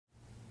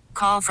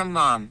Call from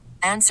mom.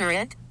 Answer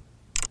it.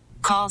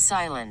 Call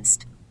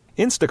silenced.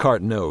 Instacart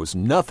knows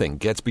nothing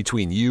gets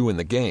between you and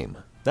the game.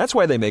 That's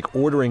why they make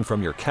ordering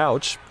from your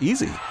couch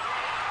easy.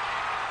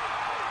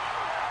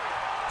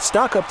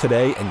 Stock up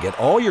today and get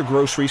all your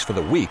groceries for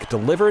the week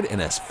delivered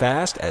in as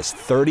fast as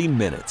 30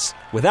 minutes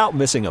without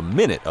missing a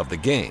minute of the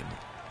game.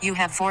 You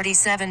have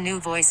 47 new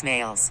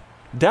voicemails.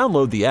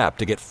 Download the app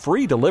to get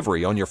free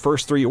delivery on your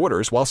first 3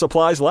 orders while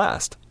supplies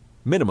last.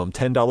 Minimum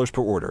 $10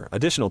 per order.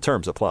 Additional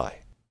terms apply.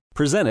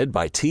 Presented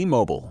by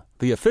T-Mobile,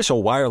 the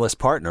official wireless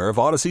partner of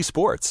Odyssey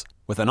Sports.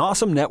 With an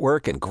awesome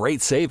network and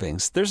great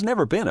savings, there's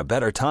never been a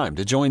better time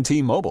to join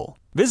T-Mobile.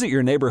 Visit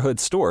your neighborhood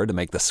store to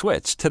make the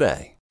switch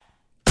today.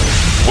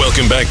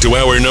 Welcome back to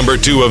hour number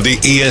 2 of the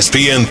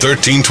ESPN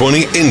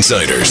 1320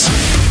 Insiders.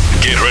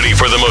 Get ready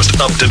for the most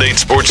up-to-date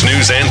sports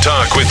news and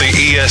talk with the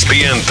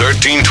ESPN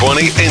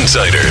 1320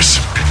 Insiders.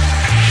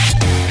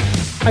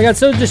 I got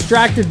so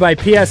distracted by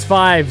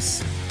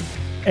PS5s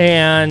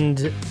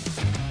and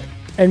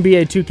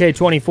NBA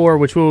 2K24,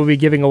 which we will be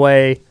giving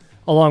away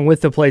along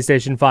with the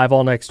PlayStation 5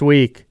 all next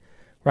week,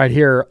 right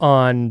here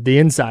on the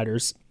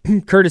Insiders,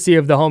 courtesy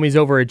of the homies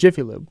over at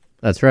Jiffy Lube.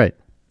 That's right.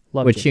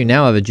 Love Which Jiffy you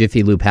now have a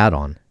Jiffy Lube hat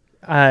on.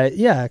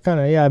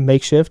 Yeah,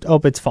 makeshift.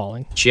 Oh, it's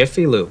falling.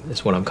 Jiffy Lube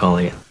is what I'm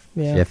calling it.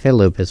 Yeah. Jiffy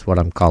Lube is what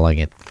I'm calling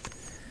it.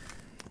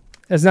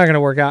 It's not going to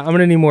work out. I'm going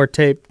to need more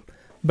tape,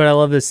 but I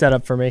love this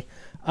setup for me.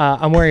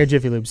 I'm wearing a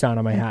Jiffy Lube sign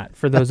on my hat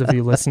for those of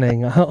you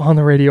listening on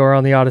the radio or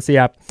on the Odyssey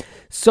app.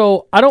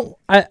 So I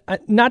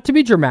not to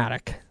be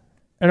dramatic,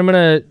 and I'm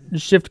going to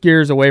shift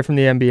gears away from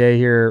the NBA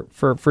here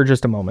for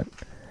just a moment.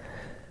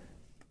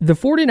 The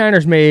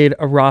 49ers made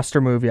a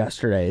roster move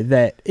yesterday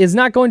that is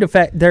not going to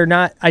affect, their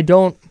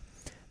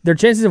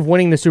chances of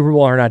winning the Super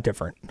Bowl are not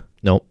different.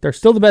 Nope. They're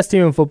still the best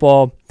team in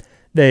football.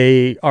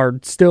 They are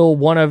still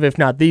one of, if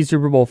not the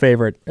Super Bowl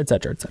favorite, et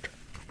cetera, et cetera.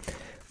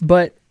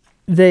 But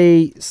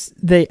they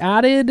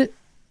added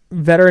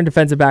veteran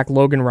defensive back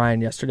Logan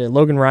Ryan yesterday.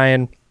 Logan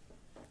Ryan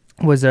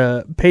was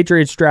a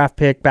Patriots draft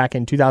pick back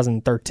in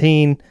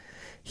 2013.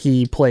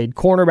 He played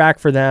cornerback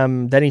for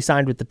them. Then he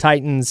signed with the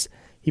Titans.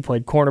 He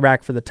played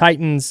cornerback for the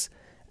Titans.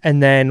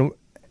 And then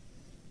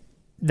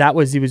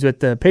he was with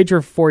the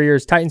Patriots for 4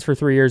 years, Titans for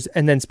 3 years,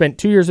 and then spent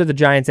 2 years with the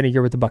Giants and a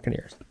year with the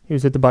Buccaneers. He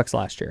was with the Bucs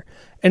last year.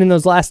 And in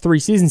those last 3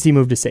 seasons, he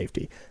moved to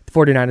safety. The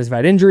 49ers have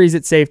had injuries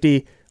at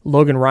safety.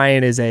 Logan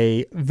Ryan is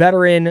a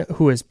veteran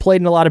who has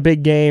played in a lot of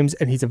big games,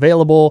 and he's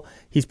available.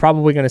 He's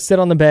probably going to sit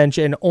on the bench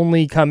and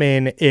only come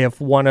in if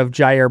one of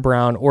Jair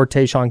Brown or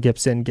Tayshaun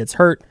Gibson gets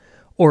hurt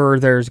or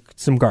there's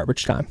some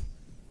garbage time.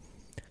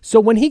 So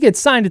when he gets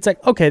signed, it's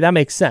like, okay, that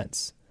makes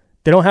sense.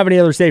 They don't have any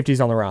other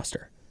safeties on the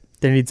roster.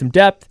 They need some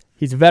depth.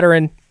 He's a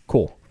veteran.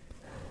 Cool.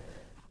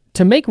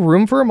 To make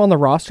room for him on the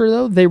roster,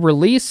 though, they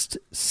released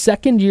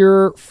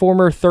second-year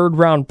former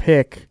third-round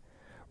pick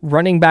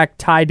running back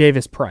Ty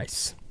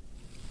Davis-Price.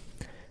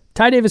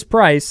 Ty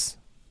Davis-Price,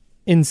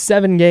 in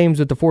 7 games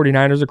with the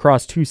 49ers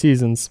across 2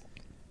 seasons,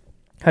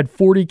 had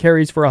 40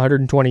 carries for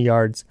 120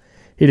 yards.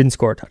 He didn't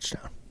score a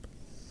touchdown.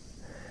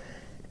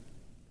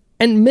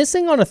 And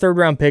missing on a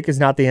third-round pick is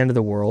not the end of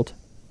the world.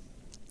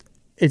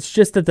 It's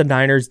just that the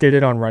Niners did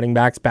it on running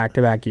backs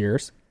back-to-back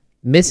years.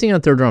 Missing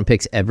on third-round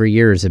picks every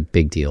year is a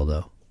big deal,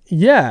 though.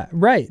 Yeah,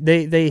 right.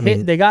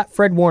 They got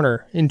Fred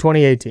Warner in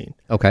 2018.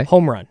 Okay.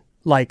 Home run.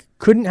 Like,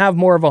 couldn't have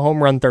more of a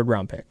home run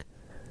third-round pick.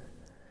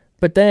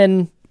 But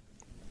then,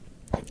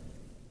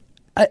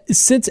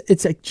 since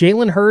it's like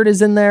Jalen Hurd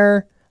is in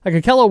there, like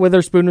Akello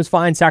Witherspoon was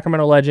fine,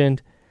 Sacramento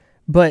legend,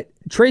 but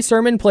Trey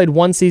Sermon played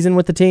 1 season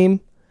with the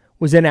team,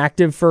 was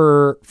inactive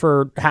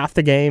for half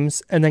the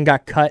games, and then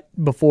got cut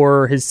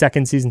before his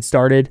second season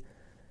started.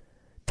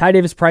 Ty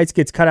Davis-Price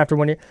gets cut after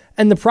 1 year.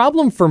 And the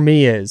problem for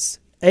me is,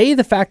 A,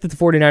 the fact that the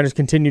 49ers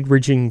continued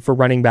reaching for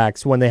running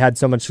backs when they had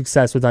so much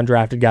success with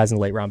undrafted guys and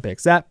late-round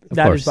picks. That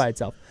is by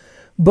itself.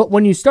 But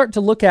when you start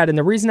to look at it, and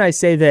the reason I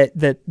say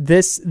that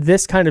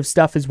this kind of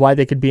stuff is why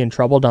they could be in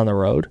trouble down the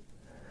road,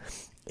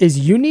 is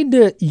you need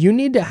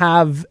to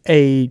have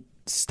a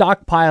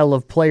stockpile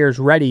of players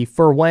ready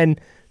for when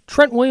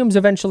Trent Williams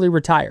eventually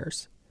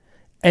retires.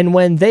 And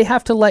when they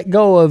have to let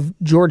go of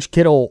George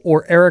Kittle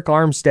or Eric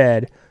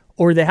Armstead,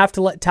 or they have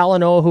to let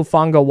Talanoa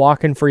Hufanga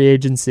walk in free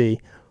agency,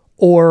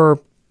 or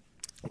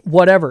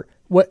whatever.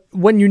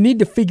 When you need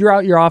to figure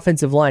out your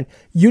offensive line,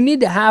 you need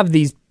to have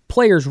these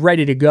players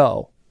ready to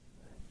go.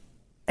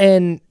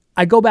 And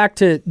I go back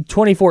to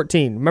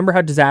 2014. Remember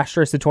how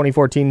disastrous the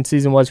 2014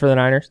 season was for the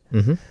Niners?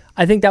 Mm-hmm.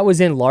 I think that was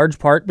in large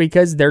part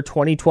because their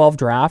 2012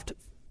 draft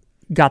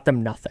got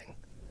them nothing.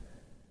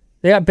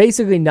 They got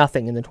basically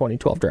nothing in the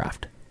 2012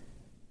 draft.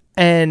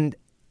 And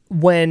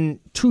when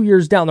 2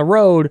 years down the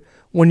road,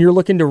 when you're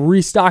looking to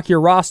restock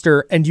your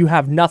roster and you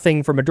have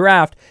nothing from a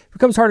draft, it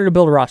becomes harder to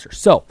build a roster.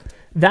 So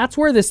that's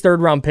where this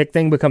third-round pick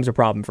thing becomes a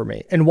problem for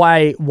me and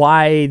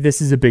why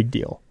this is a big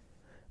deal.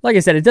 Like I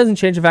said, it doesn't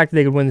change the fact that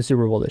they could win the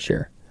Super Bowl this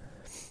year.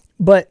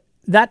 But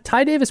that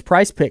Ty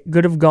Davis-Price pick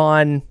could have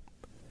gone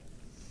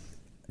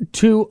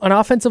to an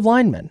offensive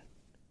lineman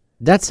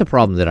That's the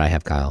problem that I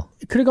have, Kyle.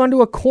 It could have gone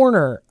to a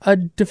corner, a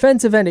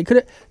defensive end.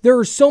 There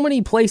are so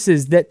many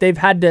places that they've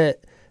had to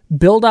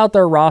build out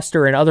their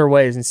roster in other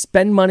ways and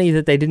spend money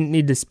that they didn't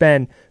need to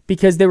spend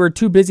because they were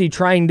too busy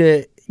trying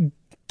to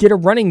get a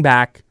running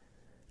back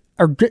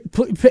or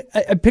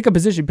pick a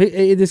position.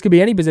 This could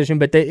be any position,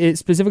 but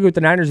specifically with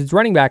the Niners, it's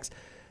running backs.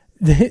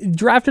 They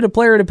drafted a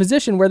player at a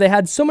position where they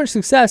had so much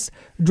success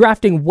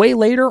drafting way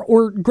later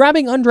or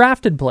grabbing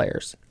undrafted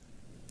players.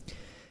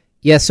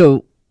 Yeah,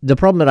 so the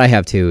problem that I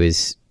have too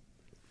is,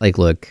 like,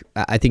 look,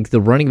 I think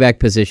the running back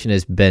position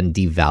has been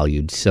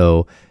devalued.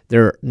 So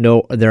there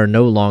are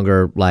no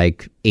longer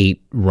like 8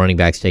 running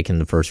backs taken in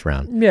the first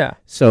round. Yeah.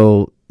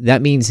 So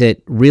that means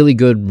that really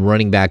good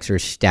running backs are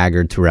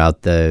staggered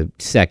throughout the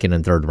second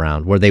and third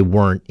round, where they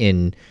weren't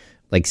in,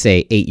 like,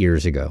 say, 8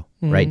 years ago,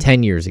 right?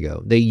 10 years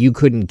ago. You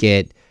couldn't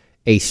get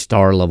a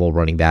star level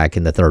running back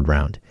in the third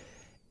round.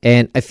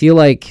 And I feel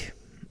like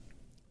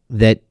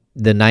that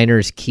the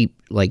Niners keep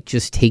like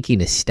just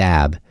taking a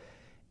stab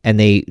and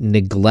they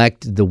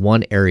neglect the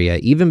one area.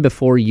 Even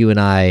before you and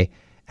I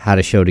had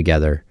a show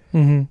together,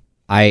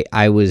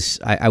 I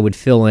would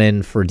fill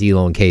in for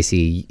D'Lo and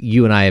Casey.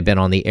 You and I have been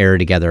on the air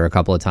together a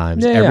couple of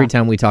times. Every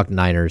time we talked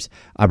Niners,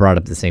 I brought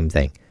up the same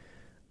thing.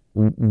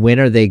 When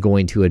are they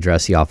going to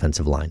address the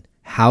offensive line?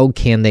 How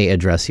can they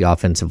address the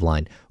offensive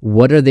line?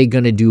 What are they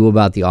going to do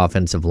about the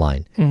offensive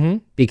line?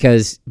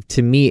 Because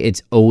to me,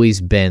 it's always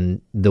been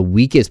the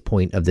weakest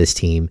point of this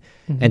team.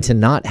 And to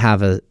not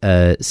have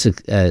a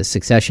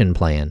succession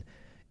plan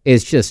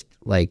is just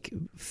like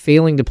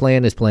failing to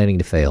plan is planning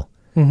to fail.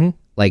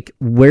 Like,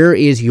 where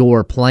is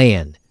your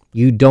plan?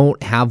 You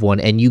don't have one,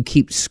 and you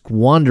keep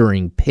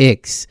squandering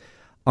picks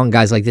on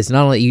guys like this.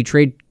 Not only you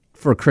trade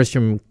for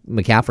Christian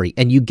McCaffrey,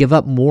 and you give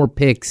up more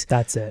picks.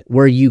 That's it.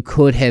 Where you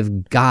could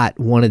have got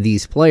one of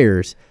these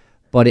players.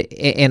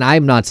 And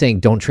I'm not saying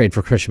don't trade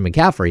for Christian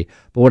McCaffrey,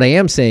 but what I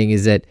am saying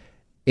is that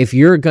if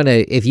you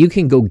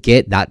can go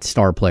get that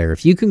star player,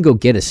 if you can go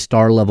get a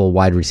star level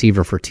wide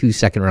receiver for 2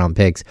 second-round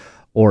picks,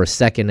 or a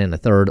second and a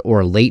third,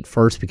 or a late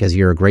first because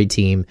you're a great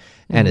team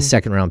and a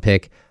second-round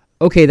pick,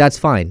 okay, that's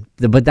fine.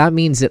 But that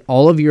means that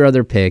all of your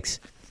other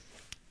picks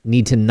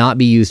need to not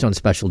be used on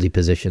specialty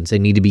positions. They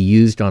need to be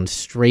used on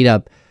straight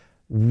up,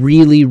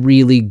 really,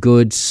 really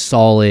good,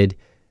 solid,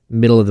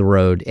 middle of the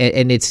road.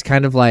 And it's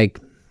kind of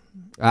like,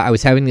 I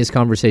was having this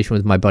conversation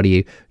with my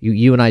buddy.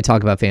 You and I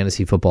talk about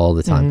fantasy football all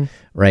the time,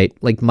 right?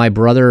 Like, my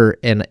brother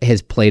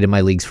has played in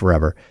my leagues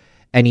forever.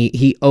 And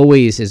he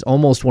always is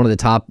almost one of the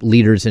top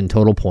leaders in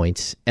total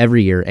points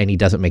every year, and he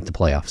doesn't make the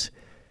playoffs.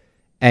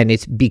 And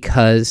it's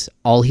because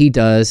all he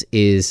does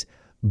is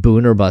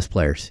boon or bust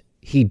players.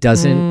 He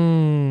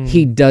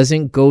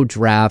doesn't go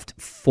draft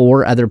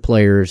 4 other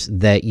players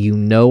that you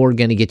know are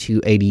going to get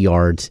you 80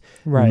 yards,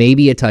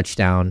 maybe a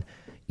touchdown.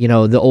 You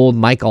know, the old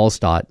Mike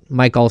Allstott.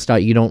 Mike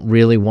Allstott, you don't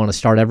really want to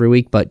start every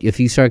week, but if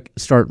you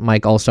start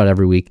Mike Allstott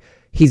every week,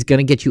 he's going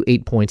to get you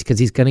 8 points because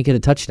he's going to get a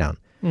touchdown.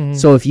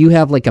 So if you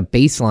have like a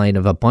baseline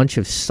of a bunch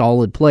of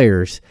solid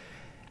players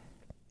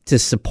to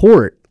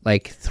support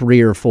like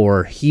 3 or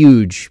 4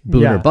 huge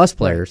boon or bust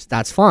players,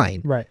 that's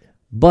fine. Right.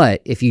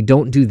 But if you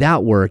don't do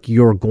that work,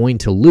 you're going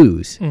to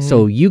lose.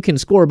 So you can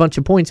score a bunch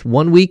of points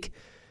one week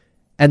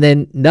and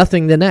then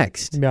nothing the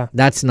next. Yeah.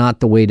 That's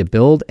not the way to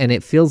build. And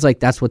it feels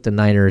like that's what the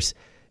Niners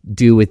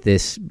do with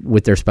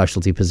their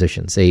specialty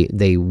positions.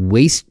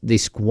 They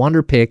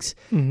squander picks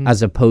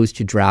as opposed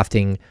to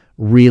drafting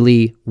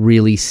really,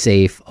 really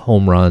safe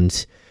home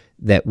runs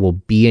that will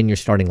be in your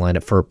starting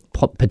lineup for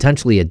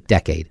potentially a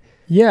decade.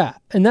 Yeah,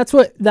 and that's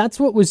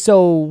what was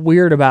so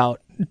weird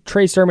about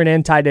Trey Sermon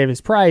and Ty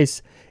Davis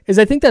Price is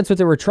I think that's what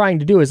they were trying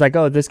to do is like,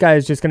 oh, this guy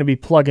is just going to be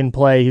plug and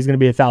play. He's going to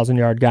be a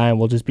 1,000-yard guy and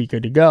we'll just be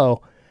good to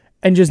go.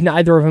 And just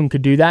neither of them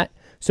could do that.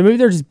 So maybe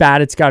they're just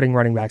bad at scouting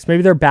running backs.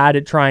 Maybe they're bad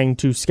at trying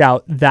to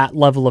scout that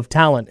level of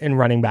talent in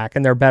running back,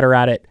 and they're better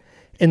at it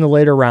in the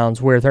later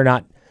rounds where they're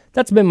not.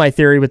 That's been my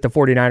theory with the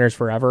 49ers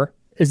forever,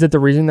 is that the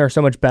reason they're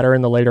so much better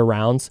in the later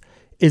rounds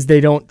is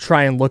they don't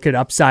try and look at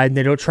upside and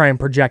they don't try and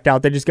project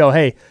out. They just go,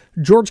 hey,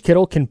 George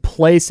Kittle can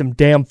play some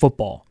damn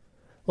football.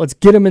 Let's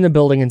get him in the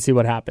building and see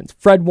what happens.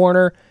 Fred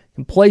Warner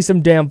can play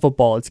some damn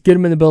football. Let's get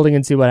him in the building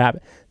and see what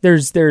happens.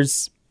 There's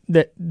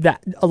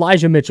that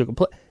Elijah Mitchell can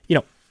play.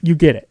 You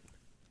get it.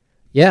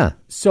 Yeah.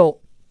 So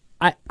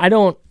I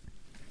don't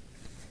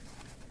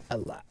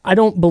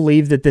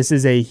believe that this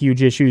is a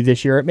huge issue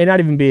this year. It may not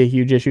even be a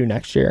huge issue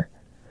next year.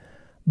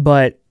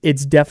 But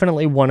it's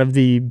definitely one of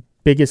the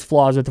biggest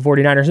flaws with the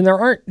 49ers.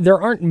 And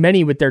there aren't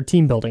many with their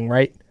team building,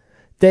 right?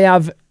 They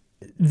have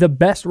the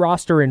best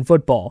roster in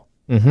football.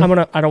 They have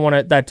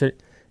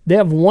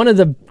one of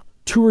the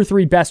 2 or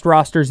 3 best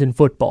rosters in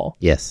football.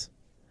 Yes.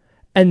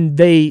 And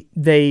they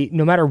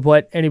no matter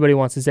what anybody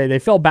wants to say, they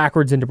fell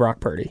backwards into Brock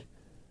Purdy.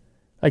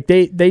 Like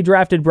they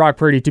drafted Brock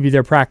Purdy to be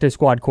their practice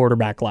squad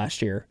quarterback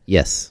last year.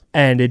 Yes.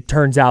 And it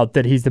turns out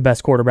that he's the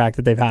best quarterback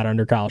that they've had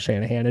under Kyle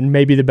Shanahan and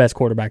maybe the best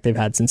quarterback they've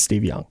had since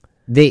Steve Young.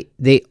 They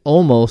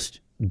almost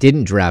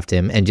didn't draft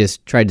him and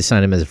just tried to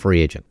sign him as a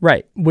free agent.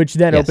 Right, which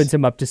then Yes. opens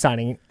him up to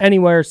signing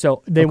anywhere.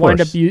 So they Of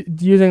wind up course.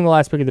 using the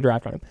last pick of the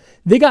draft on him.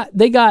 They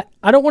got.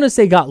 I don't want to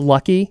say got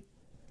lucky,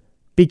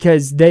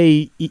 because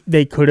they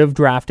could have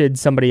drafted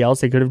somebody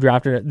else. They could have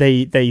drafted.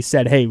 They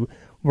said, hey,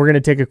 we're going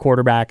to take a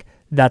quarterback.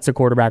 That's a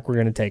quarterback we're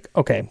going to take.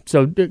 Okay,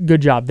 so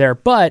good job there.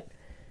 But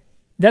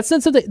that's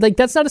not something, like,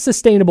 that's not a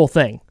sustainable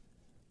thing.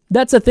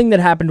 That's a thing that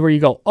happened where you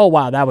go, oh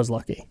wow, that was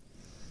lucky.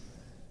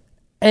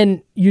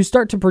 And you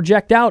start to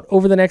project out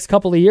over the next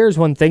couple of years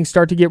when things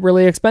start to get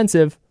really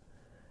expensive,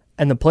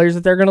 and the players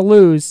that they're going to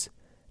lose,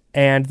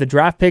 and the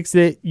draft picks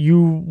that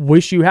you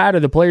wish you had, or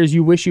the players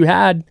you wish you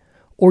had,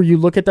 or you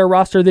look at their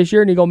roster this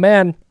year and you go,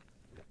 man,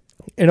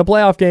 in a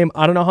playoff game,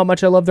 I don't know how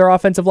much I love their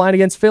offensive line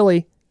against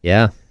Philly.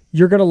 Yeah.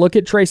 You're going to look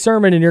at Trey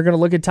Sermon and you're going to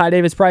look at Ty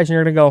Davis-Price and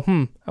you're going to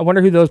go, I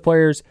wonder who those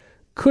players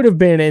could have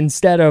been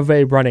instead of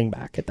a running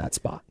back at that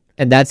spot.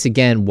 And that's,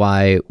 again,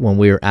 why when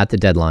we were at the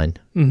deadline,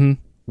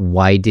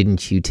 why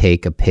didn't you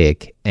take a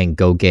pick and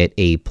go get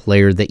a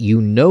player that you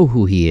know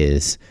who he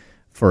is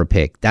for a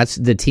pick? That's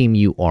the team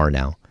you are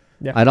now.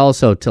 Yeah. I'd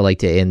also,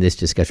 to end this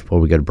discussion before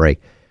we go to break,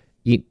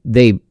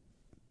 they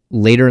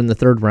later in the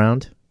third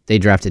round, they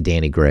drafted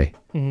Danny Gray,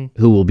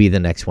 who will be the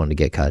next one to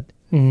get cut.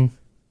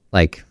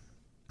 Like,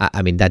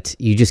 I mean, that's,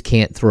 you just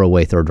can't throw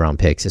away third round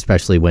picks,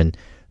 especially when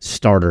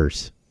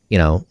starters,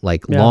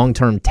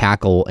 long-term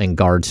tackle and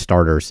guard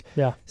starters,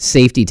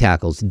 safety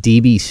tackles,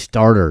 DB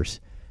starters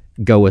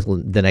go with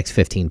the next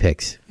 15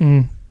 picks.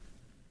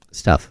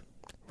 It's tough.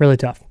 Really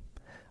tough.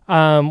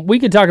 We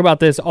could talk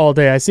about this all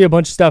day. I see a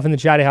bunch of stuff in the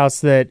chatty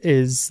house that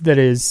is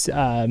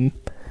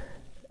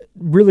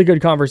really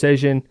good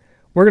conversation.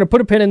 We're going to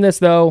put a pin in this,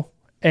 though,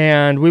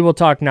 and we will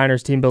talk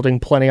Niners team building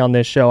plenty on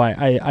this show.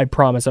 I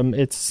promise.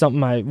 It's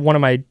something one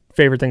of my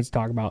favorite things to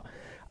talk about.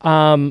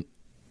 Shohei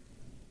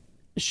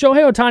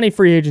Ohtani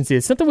free agency.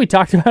 It's something we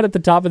talked about at the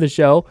top of the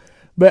show,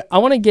 but I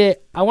want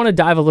to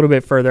dive a little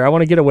bit further. I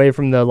want to get away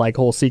from the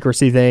whole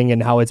secrecy thing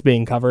and how it's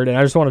being covered, and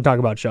I just want to talk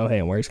about Shohei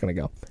and where he's going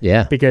to go.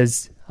 Yeah.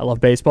 Because I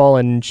love baseball,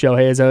 and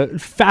Shohei is a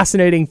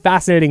fascinating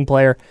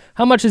player.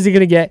 How much is he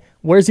going to get?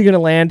 Where's he going to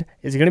land?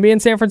 Is he going to be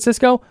in San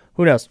Francisco?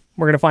 Who knows?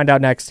 We're going to find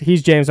out next.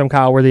 He's James. I'm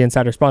Kyle. We're the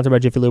Insider, sponsored by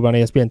Jiffy Lube on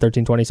ESPN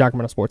 1320,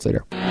 Sacramento Sports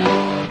Leader.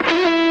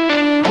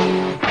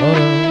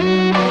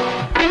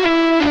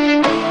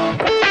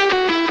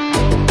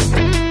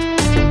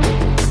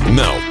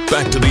 Now,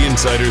 back to the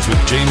Insiders with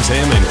James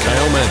Ham and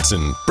Kyle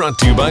Madsen. Brought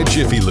to you by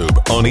Jiffy Lube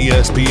on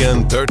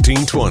ESPN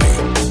 1320.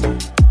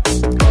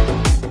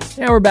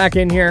 Yeah, we're back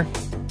in here.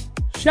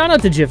 Shout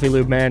out to Jiffy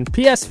Lube, man.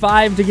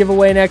 PS5 to give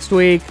away next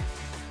week.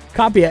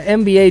 Copy of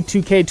NBA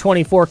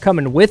 2K24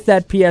 coming with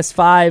that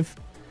PS5.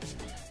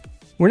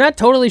 We're not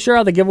totally sure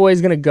how the giveaway is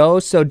going to go,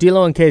 so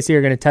D'Lo and Casey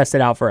are going to test it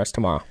out for us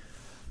tomorrow.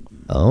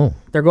 Oh.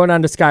 They're going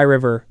down to Sky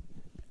River,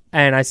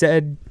 and I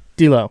said,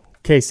 D'Lo,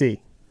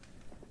 Casey,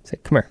 I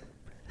said, come here.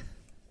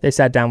 They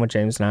sat down with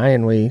James and I,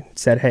 and we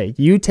said, hey,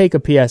 you take a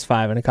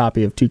PS5 and a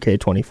copy of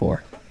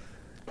 2K24,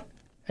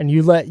 and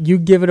you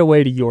give it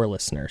away to your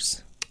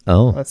listeners.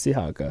 Oh. Let's see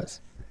how it goes.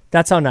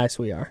 That's how nice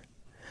we are.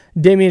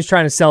 Damien's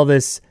trying to sell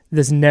this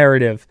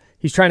narrative.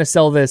 He's trying to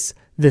sell this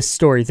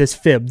story, this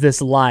fib, this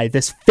lie,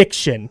 this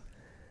fiction,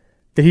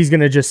 that he's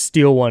going to just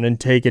steal one and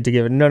take it to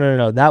give it.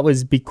 No. That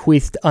was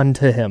bequeathed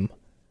unto him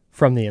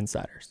from the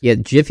Insiders. Yeah,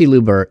 Jiffy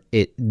Lube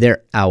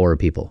they're our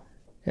people.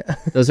 Yeah.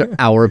 Those are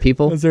our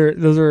people. Those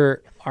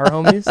are our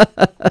homies.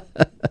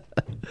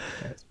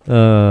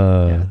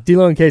 Yeah.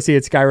 D'Lo and Casey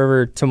at Sky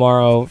River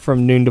tomorrow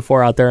from noon to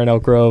 4 out there in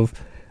Elk Grove.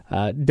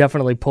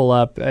 Definitely pull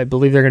up. I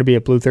believe they're going to be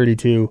at Blue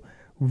 32.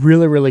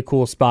 Really, really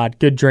cool spot.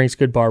 Good drinks,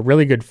 good bar,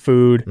 really good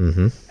food.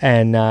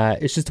 And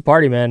it's just a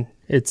party, man.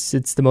 It's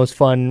the most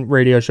fun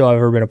radio show I've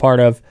ever been a part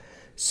of.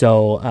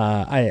 So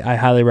I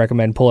highly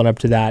recommend pulling up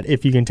to that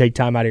if you can take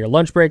time out of your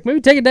lunch break.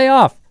 Maybe take a day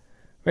off.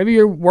 Maybe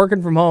you're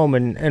working from home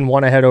and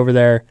want to head over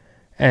there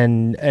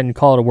and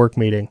call it a work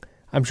meeting.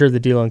 I'm sure the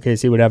D'Lo and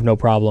Casey would have no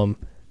problem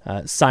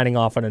signing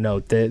off on a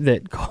note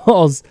that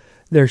calls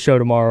their show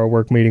tomorrow a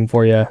work meeting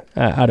for you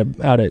out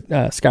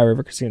at Sky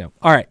River Casino.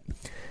 All right.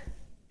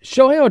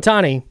 Shohei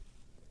Ohtani,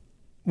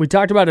 we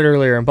talked about it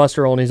earlier, and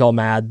Buster Olney's all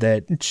mad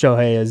that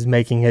Shohei is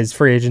making his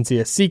free agency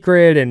a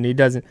secret, and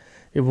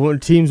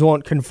teams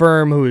won't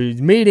confirm who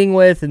he's meeting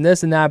with and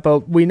this and that,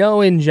 but we know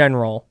in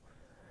general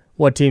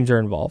what teams are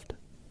involved.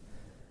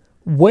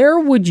 Where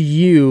would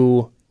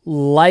you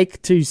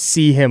like to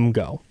see him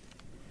go?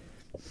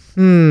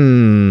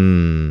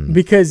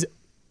 Because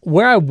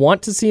where I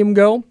want to see him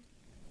go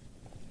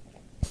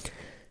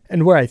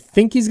and where I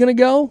think he's going to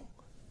go,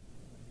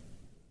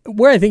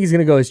 where I think he's going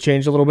to go has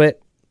changed a little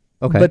bit,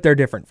 but they're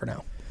different for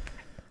now.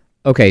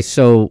 Okay,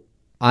 so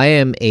I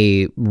am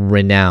a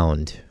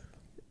renowned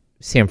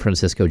San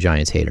Francisco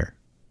Giants hater.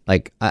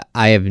 Like,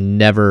 I have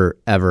never,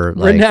 ever...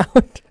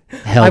 Renowned?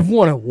 I've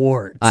won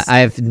awards. I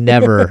have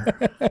never,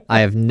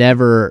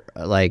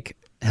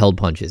 held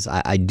punches.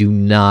 I do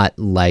not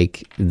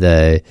like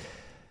the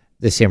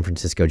San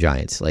Francisco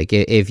Giants. Like,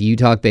 if you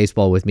talk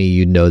baseball with me,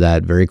 you'd know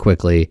that very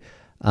quickly.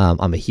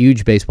 I'm a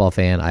huge baseball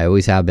fan. I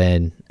always have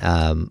been.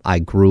 I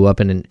grew up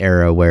in an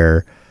era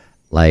where,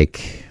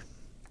 like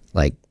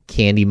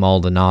Candy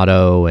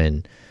Maldonado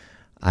and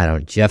I don't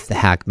know, Jeff the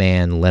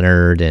Hackman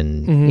Leonard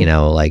and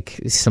like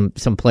some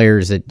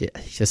players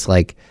that just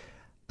like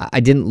I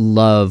didn't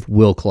love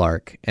Will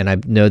Clark, and I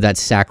know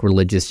that's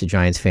sacrilegious to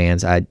Giants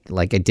fans. I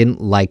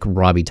didn't like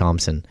Robbie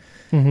Thompson.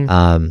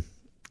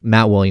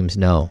 Matt Williams,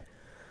 no.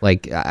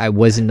 Like, I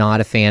was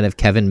not a fan of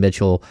Kevin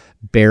Mitchell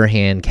bare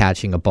hand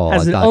catching a ball.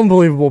 That's an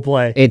unbelievable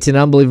play. It's an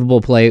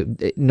unbelievable play.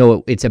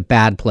 No, it's a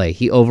bad play.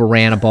 He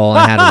overran a ball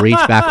and had to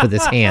reach back with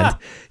his hand.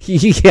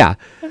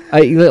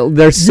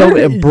 There's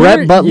so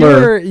Brett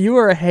Butler. You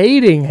are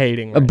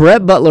hating. Right?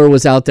 Brett Butler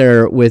was out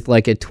there with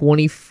like a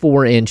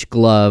 24-inch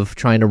glove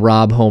trying to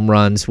rob home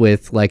runs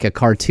with like a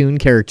cartoon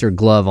character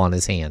glove on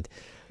his hand.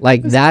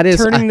 Like, that is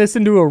turning this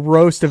into a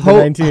roast of the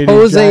 1980s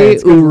Jose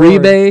Giants.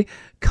 Uribe.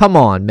 Come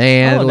on,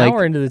 man. Oh, like, now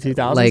we're into the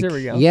 2000s. Like, Here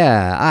we go.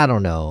 Yeah, I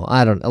don't know.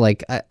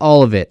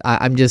 All of it.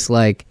 I'm just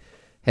like,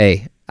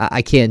 hey,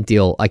 I can't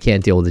deal. I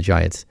can't deal with the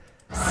Giants.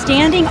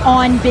 Standing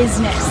on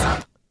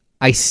business.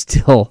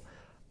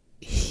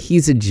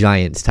 He's a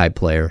Giants type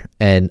player,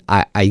 and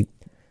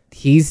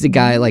he's the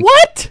guy. Like,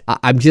 what?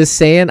 I'm just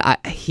saying,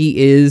 he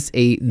is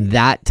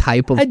that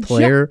type of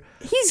player.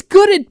 He's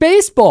good at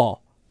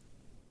baseball,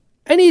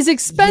 and he's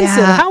expensive.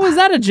 Yeah. How is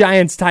that a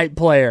Giants type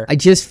player? I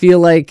just feel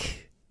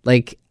like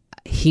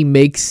he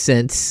makes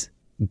sense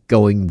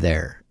going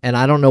there. And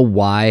I don't know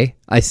why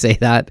I say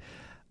that,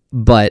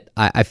 but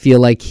I feel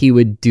like he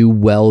would do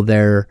well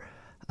there.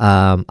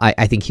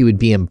 I think he would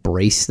be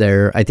embraced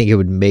there. I think it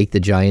would make the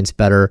Giants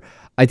better.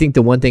 I think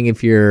the one thing,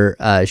 if you're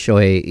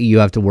Shohei, you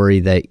have to worry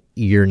that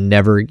you're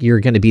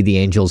going to be the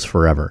Angels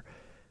forever.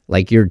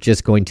 Like, you're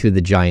just going to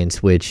the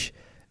Giants, which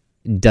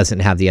doesn't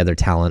have the other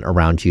talent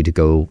around you to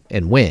go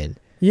and win.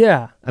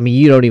 Yeah. I mean,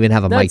 you don't even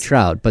have a Mike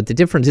Trout, but the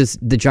difference is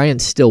the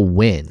Giants still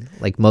win,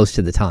 like, most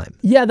of the time.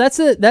 Yeah, that's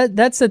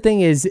the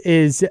thing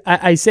is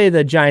I say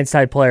the Giants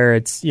type player,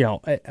 it's,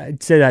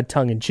 I'd say that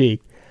tongue in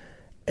cheek.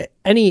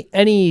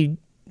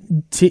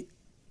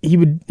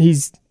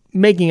 He's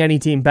making any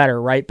team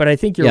better, right? But I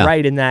think you're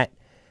right in that,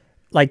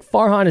 like,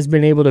 Farhan has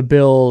been able to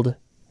build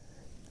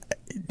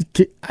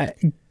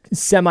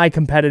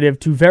semi-competitive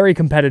to very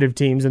competitive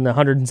teams in the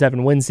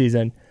 107 win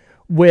season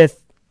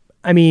with,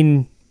 I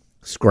mean,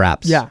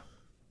 scraps. Yeah.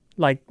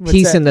 Like,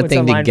 piecing the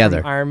thing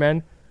together. Iron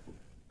Man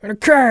in a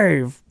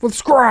cave with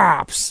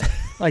scraps.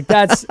 Like,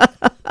 that's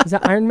is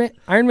that Iron Man?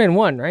 Iron Man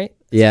 1, right?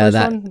 Yeah,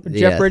 that one with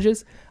Jeff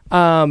Bridges.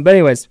 But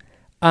anyways,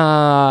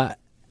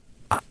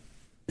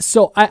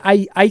 so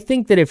I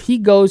think that if he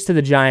goes to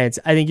the Giants,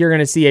 I think you're going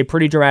to see a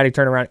pretty dramatic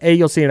turnaround.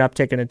 You'll see an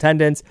uptick in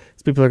attendance.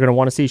 People are going to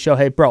want to see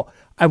Shohei. Bro,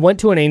 I went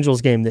to an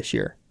Angels game this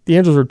year. The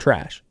Angels were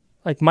trash.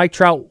 Like, Mike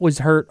Trout was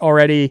hurt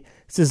already.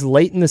 This is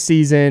late in the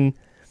season.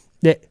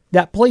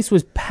 That place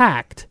was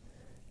packed.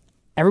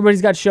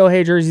 Everybody's got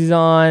Shohei jerseys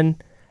on.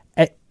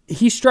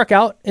 He struck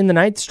out in the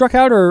ninth. Struck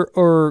out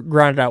or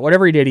grounded out.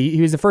 Whatever he did.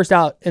 He was the first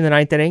out in the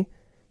ninth inning.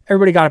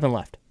 Everybody got up and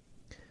left.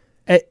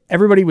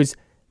 Everybody was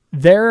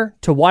there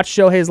to watch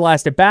Shohei's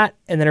last at bat,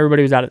 and then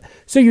everybody was out of it.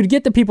 So you'd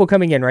get the people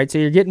coming in, right? So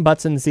you're getting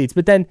butts in the seats.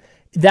 But then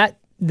that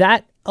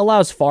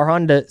allows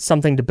Farhan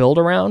something to build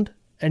around,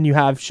 and you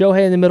have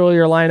Shohei in the middle of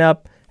your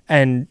lineup,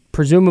 and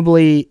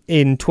presumably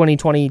in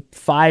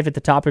 2025 at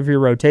the top of your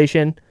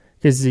rotation,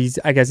 because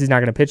I guess he's not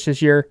going to pitch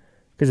this year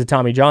because of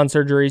Tommy John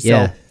surgery.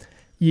 So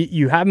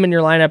you have him in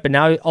your lineup, and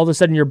now all of a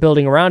sudden you're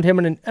building around him.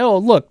 And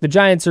look, the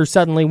Giants are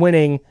suddenly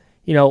winning,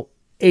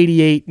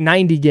 88,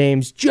 90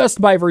 games just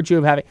by virtue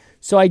of having.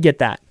 So I get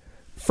that.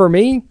 For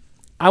me,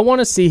 I want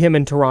to see him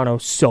in Toronto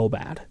so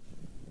bad.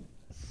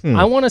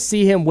 I want to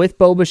see him with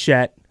Bo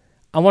Bichette.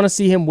 I want to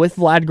see him with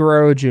Vlad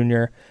Guerrero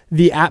Jr.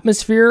 The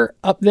atmosphere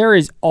up there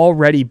is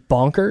already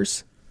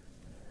bonkers.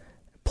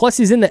 Plus,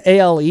 he's in the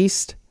AL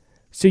East,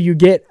 so you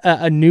get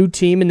a new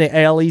team in the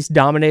AL East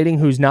dominating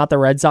who's not the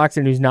Red Sox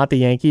and who's not the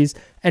Yankees.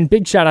 And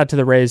big shout out to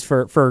the Rays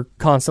for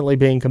constantly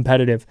being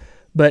competitive.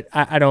 But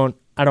I don't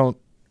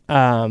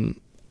know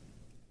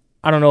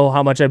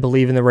how much I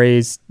believe in the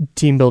Rays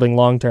team building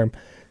long term.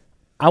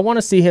 I want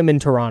to see him in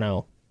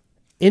Toronto.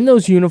 In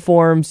those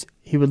uniforms,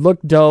 he would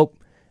look dope.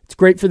 It's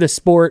great for the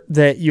sport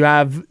that you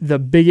have the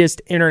biggest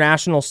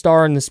international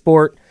star in the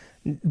sport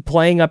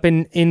playing up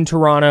in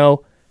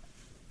Toronto.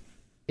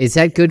 Is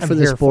that good for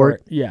the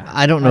sport? Yeah.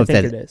 I don't know if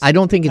that is. I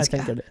don't think it's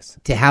it is.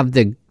 To have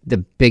the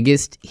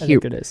biggest hero. I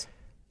think it is.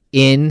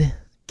 In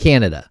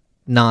Canada,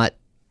 not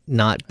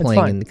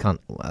playing in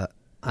the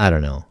I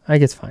don't know. I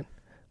think it's fine.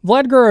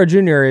 Vlad Guerrero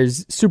Jr.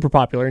 is super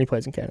popular and he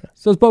plays in Canada.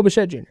 So is Bo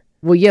Bichette Jr.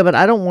 Well, yeah, but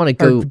I don't want to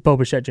go. Bo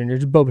Bichette Jr.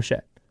 Just Bo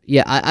Bichette.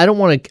 Yeah, I don't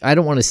want to. I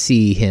don't want to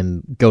see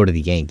him go to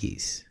the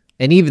Yankees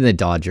and even the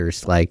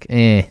Dodgers. Like,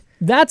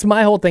 That's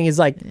my whole thing. Is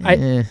like,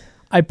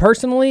 I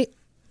personally,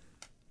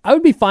 I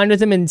would be fine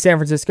with him in San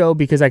Francisco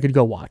because I could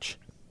go watch.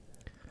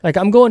 Like,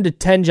 I'm going to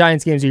 10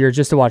 Giants games a year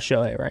just to watch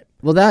Shohei, right?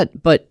 Well,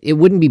 but it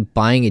wouldn't be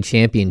buying a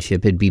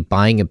championship. It'd be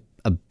buying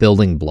a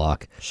building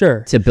block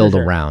to build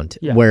around.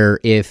 Yeah. Where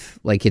if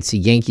like it's the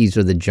Yankees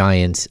or the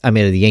Giants,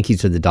 the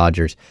Yankees or the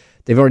Dodgers,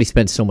 they've already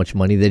spent so much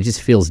money that it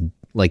just feels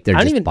like they're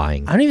just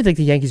buying. I don't even think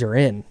the Yankees are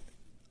in.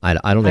 I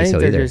don't think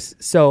so either.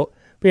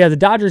 But yeah, the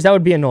Dodgers, that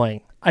would be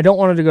annoying. I don't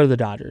want him to go to the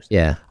Dodgers.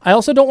 Yeah. I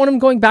also don't want him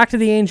going back to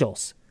the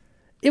Angels.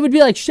 It would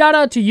be like, shout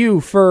out to you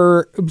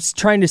for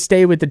trying to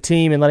stay with the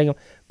team and letting him.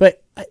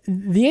 But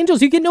the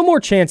Angels, you get no more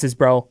chances,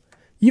 bro.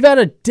 You've had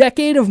a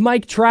decade of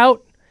Mike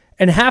Trout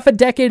and half a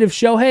decade of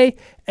Shohei,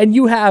 and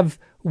you have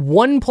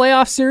one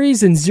playoff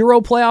series and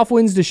 0 playoff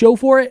wins to show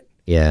for it.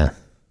 Yeah.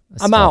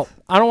 I'm out.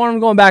 I don't want him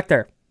going back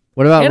there.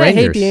 What about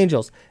Rangers?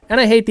 Rangers?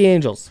 I hate the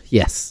Angels.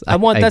 Yes.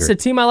 That's the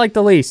team I like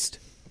the least.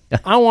 I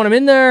don't want him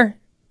in there.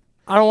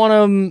 I don't want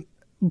him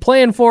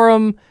playing for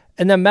him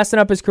and then messing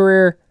up his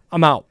career.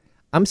 I'm out.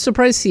 I'm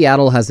surprised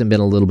Seattle hasn't been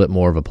a little bit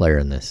more of a player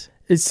in this.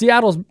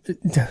 Seattle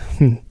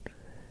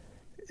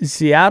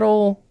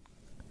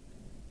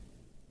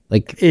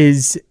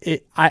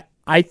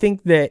I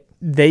think that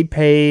they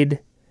paid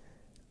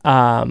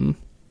oh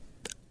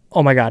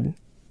my god,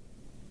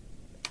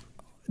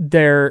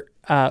 their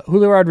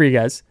Julio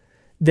Rodriguez,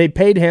 they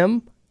paid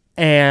him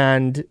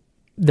and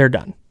they're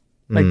done.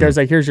 Like there's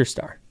like, here's your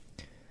star.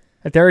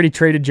 Like they already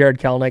traded Jared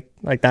Kelenic.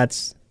 Like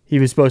he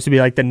was supposed to be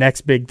like the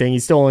next big thing.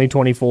 He's still only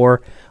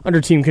 24,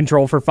 under team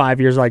control for 5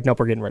 years. Like, nope,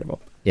 we're getting rid of him.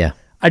 Yeah.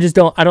 I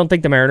don't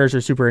think the Mariners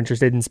are super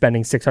interested in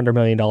spending $600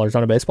 million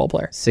on a baseball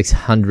player.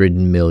 $600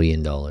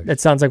 million. That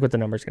sounds like what the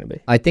number's going to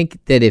be. I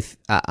think that if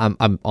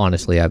I'm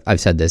honestly,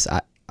 I've said this.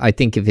 I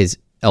think if his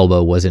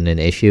elbow wasn't an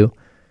issue,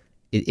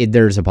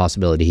 there's a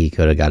possibility he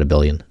could have got $1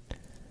 billion.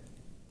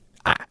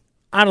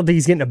 I don't think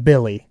he's getting $1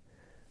 billion,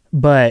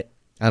 but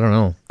I don't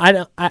know.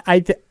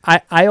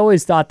 I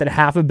always thought that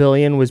 $500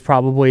 million was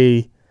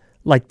probably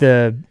like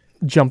the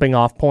jumping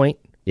off point.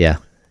 Yeah.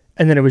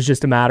 And then it was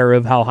just a matter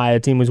of how high a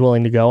team was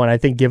willing to go. And I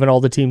think given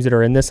all the teams that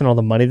are in this and all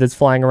the money that's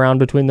flying around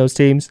between those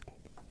teams,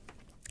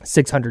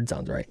 600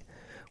 sounds right,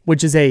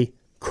 which is a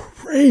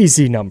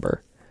crazy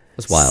number.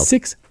 That's wild.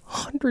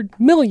 $600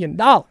 million.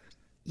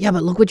 Yeah,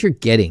 but look what you're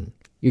getting.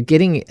 You're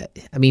getting,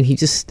 when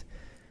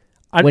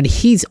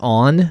he's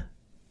on,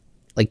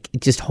 like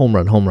just home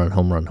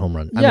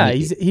run. Yeah,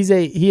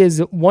 he is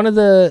one of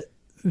the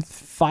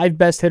 5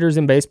 best hitters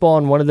in baseball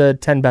and one of the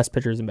 10 best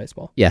pitchers in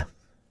baseball. Yeah.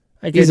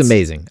 Like he's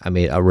amazing.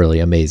 Really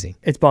amazing.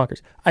 It's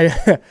bonkers.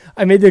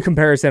 I made the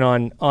comparison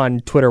on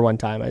Twitter one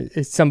time.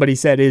 Somebody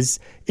said, is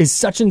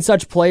such and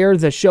such player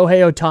the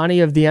Shohei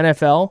Ohtani of the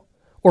NFL?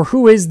 Or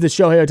who is the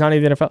Shohei Ohtani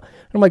of the NFL?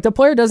 And I'm like, the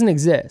player doesn't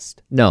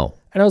exist. No.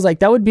 And I was like,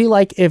 that would be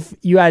like if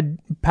you had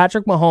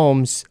Patrick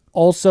Mahomes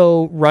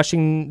also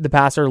rushing the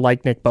passer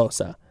like Nick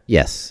Bosa.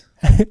 Yes.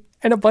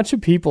 And a bunch of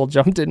people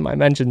jumped in my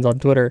mentions on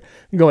Twitter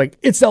going,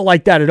 it's not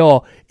like that at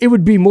all. It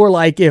would be more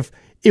like if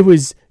it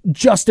was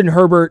Justin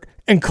Herbert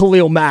and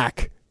Khalil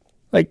Mack.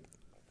 Like,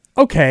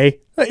 okay.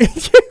 Like,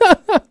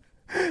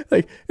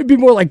 it'd be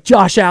more like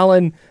Josh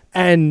Allen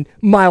and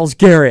Myles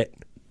Garrett.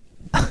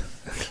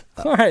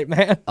 All right,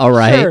 man. All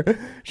right.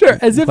 Sure.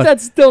 As if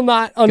that's still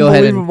not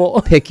unbelievable. Go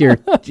ahead and pick your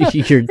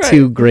right.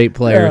 2 great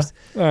players.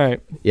 Yeah. All right.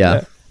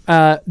 Yeah.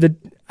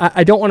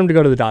 I don't want him to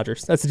go to the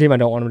Dodgers. That's the team I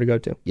don't want him to go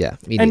to. Yeah,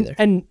 me neither.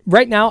 And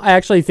right now, I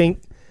actually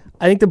think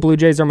the Blue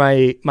Jays are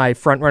my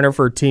front runner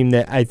for a team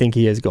that I think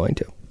he is going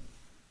to.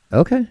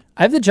 Okay.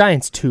 I have the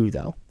Giants too,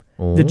 though.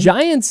 Mm-hmm.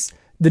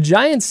 The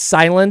Giants'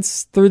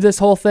 silence through this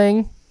whole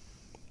thing,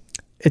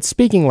 it's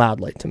speaking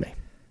loudly to me.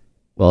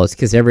 Well, it's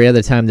because every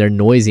other time they're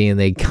noisy and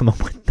they come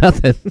up with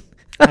nothing.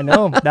 I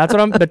know. That's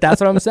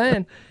what I'm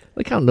saying.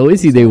 Look how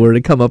noisy they were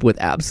to come up with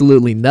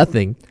absolutely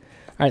nothing.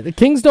 All right, the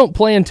Kings don't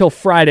play until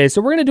Friday,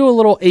 so we're going to do a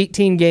little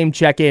 18-game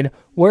check-in.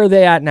 Where are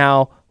they at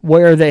now?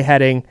 Where are they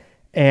heading?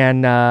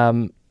 And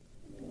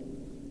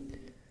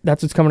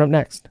that's what's coming up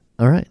next.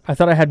 All right. I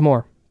thought I had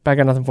more, but I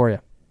got nothing for you.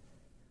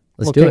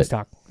 Let's do Kings it.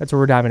 Talk. That's what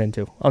we're diving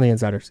into on the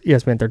Insiders.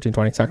 ESPN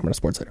 1320, Sacramento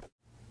Sports Center.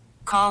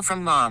 Call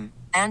from mom.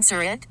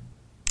 Answer it.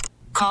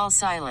 Call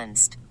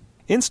silenced.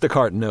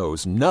 Instacart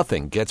knows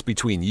nothing gets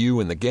between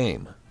you and the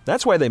game.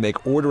 That's why they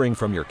make ordering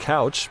from your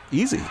couch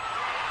easy.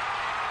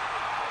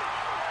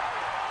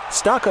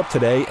 Stock up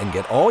today and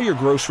get all your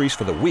groceries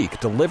for the week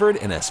delivered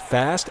in as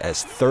fast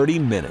as 30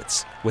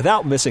 minutes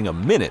without missing a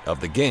minute of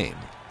the game.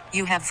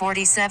 You have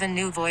 47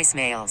 new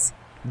voicemails.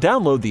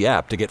 Download the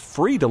app to get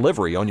free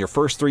delivery on your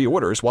first 3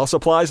 orders while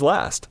supplies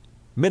last.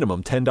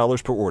 Minimum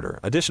 $10 per order.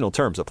 Additional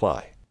terms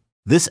apply.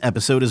 This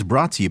episode is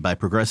brought to you by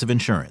Progressive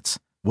Insurance.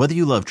 Whether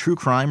you love true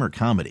crime or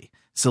comedy,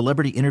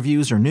 celebrity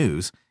interviews or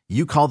news,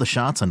 you call the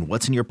shots on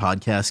what's in your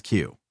podcast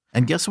queue.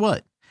 And guess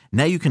what?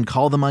 Now you can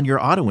call them on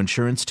your auto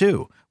insurance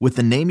too with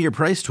the Name Your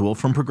Price tool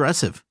from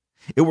Progressive.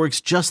 It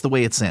works just the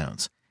way it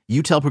sounds.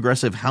 You tell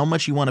Progressive how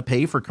much you want to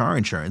pay for car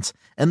insurance,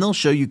 and they'll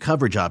show you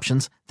coverage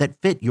options that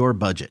fit your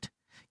budget.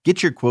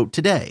 Get your quote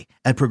today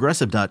at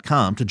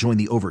Progressive.com to join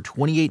the over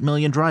 28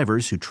 million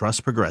drivers who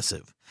trust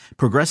Progressive.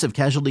 Progressive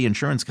Casualty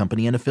Insurance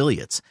Company and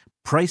Affiliates.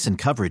 Price and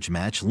coverage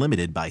match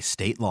limited by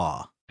state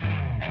law.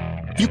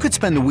 You could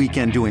spend the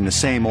weekend doing the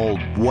same old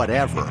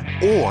whatever,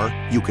 or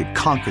you could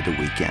conquer the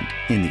weekend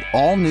in the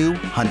all-new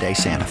Hyundai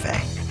Santa Fe.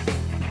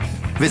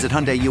 Visit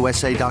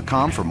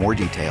HyundaiUSA.com for more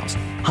details.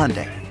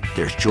 Hyundai,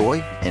 there's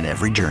joy in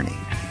every journey.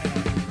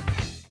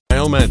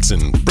 Kyle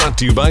Madsen, brought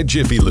to you by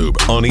Jiffy Lube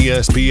on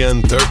ESPN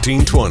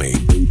 1320.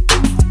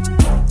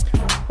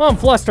 Well, I'm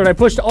flustered. I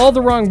pushed all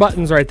the wrong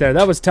buttons right there.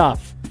 That was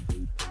tough.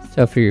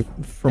 Tough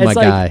for my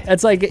guy.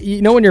 It's like,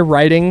 when you're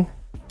writing,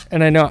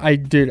 and I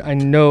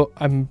know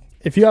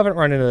if you haven't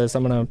run into this,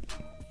 I'm gonna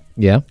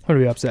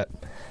be upset.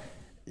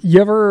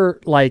 You ever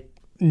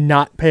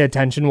not pay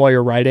attention while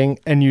you're writing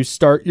and you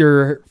start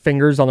your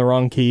fingers on the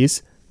wrong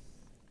keys?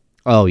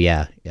 Oh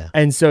yeah.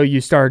 And so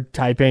you start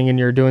typing and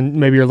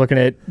maybe you're looking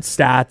at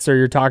stats or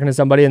you're talking to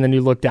somebody and then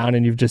you look down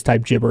and you've just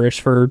typed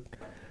gibberish for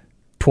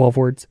 12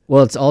 words.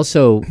 Well,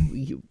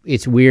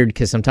 it's weird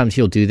because sometimes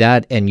you'll do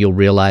that and you'll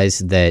realize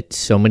that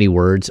so many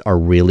words are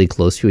really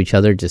close to each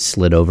other, just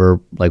slid over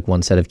like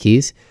one set of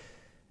keys.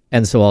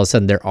 And so all of a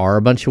sudden there are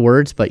a bunch of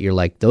words, but you're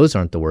like, those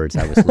aren't the words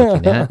I was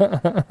looking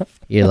at.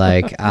 You're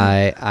like,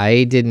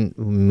 I didn't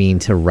mean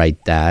to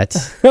write that.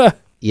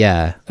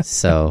 Yeah.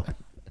 So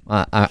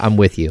I'm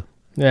with you.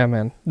 Yeah,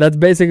 man. That's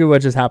basically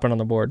what just happened on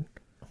the board.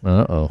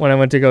 Uh-oh. When I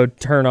went to go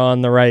turn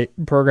on the right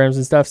programs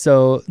and stuff.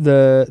 So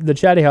the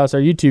Chatty House,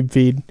 our YouTube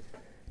feed,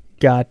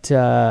 got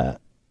a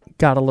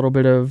little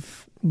bit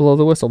of Blow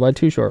the Whistle by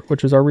Too Short,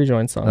 which is our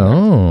rejoin song.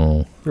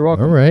 Oh. You're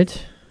welcome. All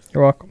right.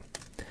 You're welcome.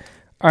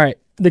 All right.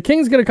 The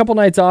Kings get a couple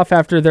nights off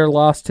after their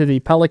loss to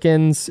the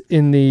Pelicans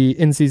in the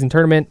in-season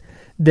tournament.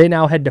 They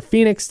now head to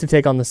Phoenix to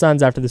take on the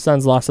Suns after the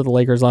Suns lost to the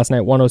Lakers last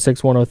night,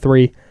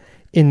 106-103.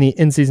 In the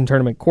in-season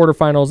tournament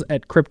quarterfinals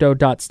at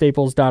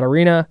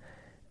crypto.staples.arena.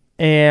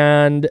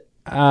 And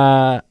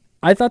I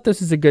thought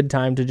this is a good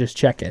time to just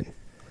check in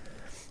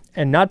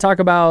and not talk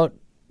about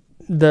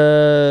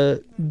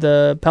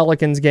the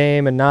Pelicans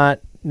game and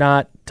not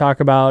talk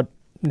about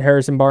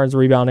Harrison Barnes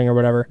rebounding or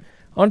whatever.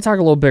 I want to talk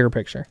a little bigger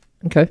picture.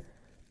 Okay.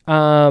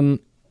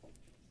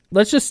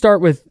 Let's just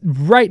start with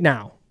right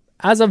now,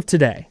 as of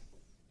today.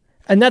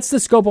 And that's the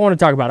scope I want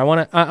to talk about.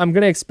 I'm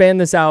going to expand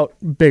this out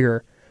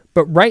bigger.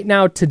 But right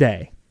now,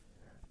 today,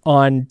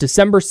 on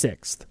December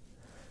 6th,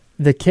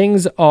 the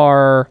Kings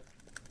are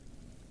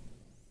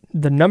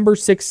the number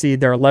 6 seed.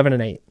 They're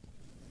 11-8.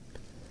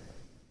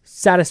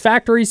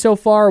 Satisfactory so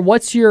far.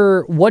 What's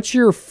your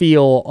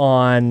feel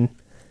on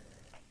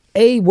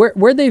where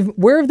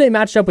have they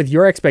matched up with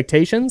your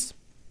expectations?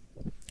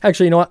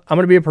 Actually, you know what? I'm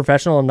going to be a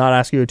professional and not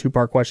ask you a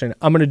 2-part question.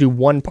 I'm going to do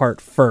one part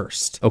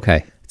first.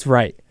 Okay. That's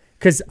right.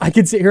 Because I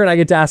can sit here and I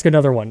get to ask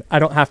another one. I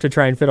don't have to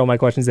try and fit all my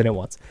questions in at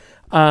once.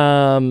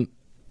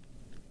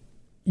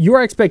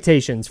 Your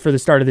expectations for the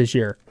start of this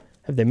year,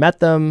 have they met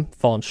them,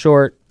 fallen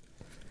short?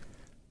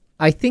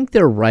 I think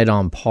they're right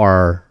on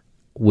par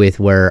with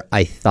where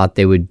I thought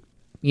they would,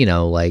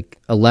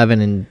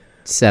 11-7,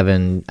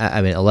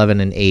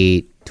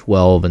 11-8,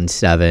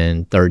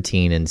 12-7,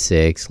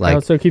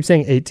 13-6. So keep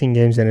saying 18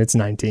 games and it's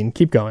 19.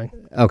 Keep going.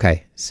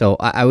 Okay. So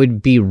I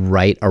would be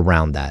right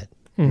around that,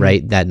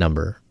 right? That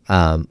number.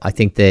 I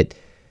think that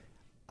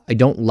I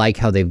don't like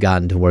how they've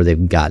gotten to where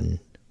they've gotten,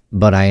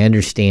 but I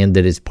understand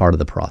that it's part of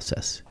the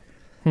process.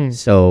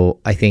 So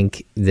I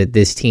think that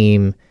this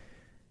team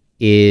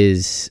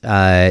is,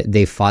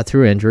 they fought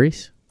through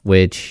injuries,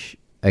 which,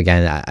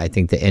 again, I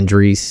think the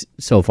injuries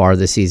so far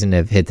this season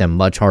have hit them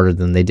much harder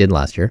than they did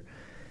last year.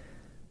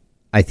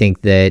 I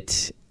think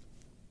that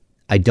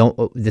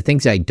the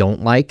things I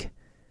don't like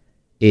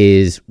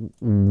is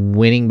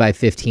winning by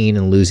 15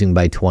 and losing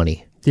by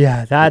 20.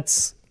 Yeah,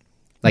 that's...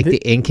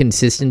 the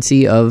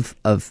inconsistency of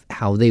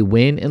how they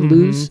win and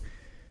lose,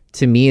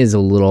 to me, is a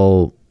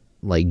little,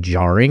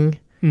 jarring.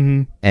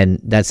 And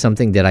that's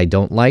something that I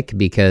don't like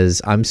because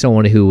I'm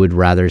someone who would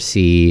rather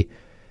see,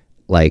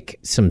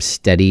 some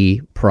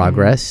steady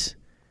progress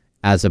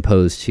as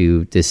opposed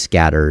to just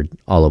scattered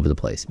all over the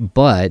place.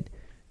 But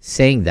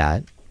saying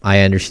that,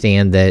 I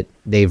understand that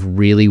they've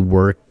really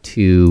worked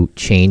to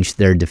change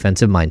their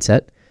defensive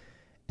mindset,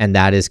 and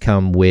that has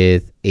come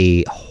with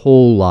a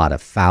whole lot of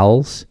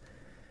fouls.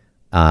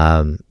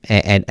 And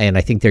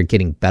I think they're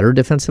getting better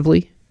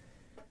defensively,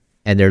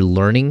 and they're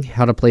learning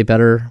how to play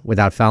better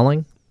without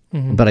fouling.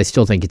 But I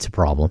still think it's a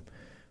problem,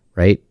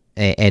 right?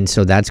 And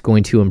so that's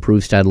going to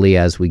improve steadily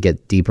as we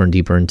get deeper and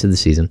deeper into the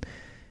season.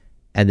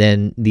 And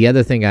then the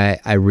other thing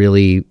I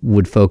really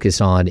would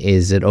focus on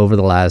is that over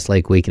the last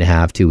week and a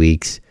half, 2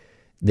 weeks,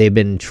 they've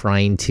been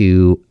trying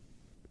to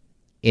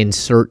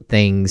insert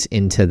things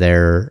into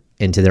their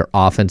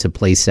offensive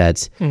play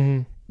sets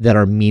that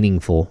are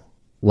meaningful,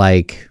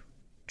 like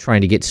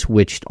trying to get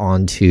switched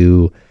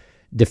onto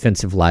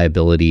defensive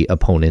liability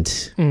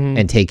opponents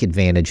and take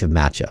advantage of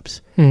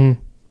matchups.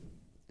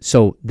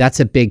 So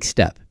that's a big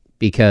step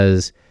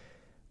because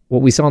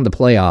what we saw in the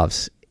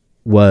playoffs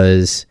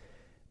was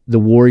the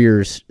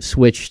Warriors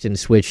switched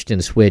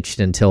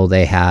until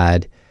they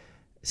had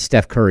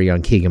Steph Curry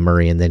on Keegan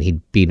Murray, and then he'd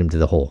beat him to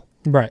the hole.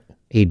 Right.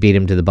 He'd beat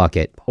him to the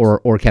bucket,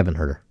 or Kevin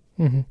Huerter.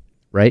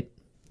 Right?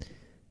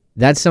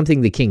 That's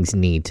something the Kings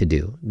need to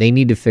do. They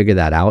need to figure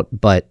that out,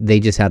 but they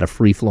just had a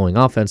free-flowing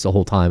offense the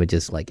whole time. It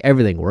just, like,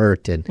 everything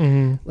worked,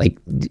 and, like,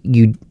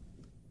 you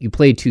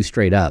played too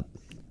straight up.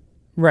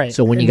 Right.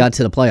 So when you got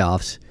to the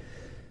playoffs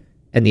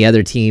and the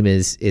other team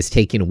is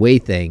taking away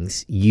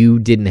things, you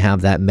didn't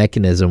have that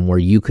mechanism where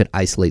you could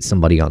isolate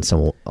somebody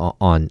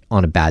on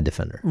a bad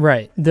defender.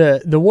 Right.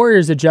 The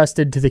Warriors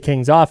adjusted to the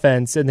Kings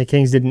offense, and the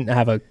Kings didn't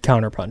have a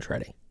counterpunch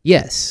ready.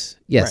 Yes.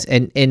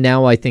 Right. And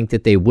now I think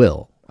that they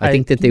will. I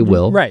think that they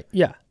will. Right,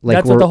 yeah. Like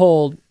that's what the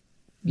whole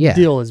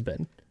deal has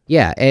been.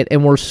 Yeah,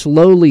 and we're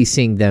slowly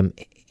seeing them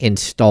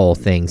install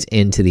things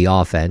into the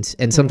offense,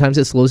 and sometimes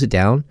it slows it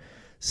down,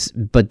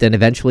 but then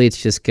eventually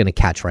it's just going to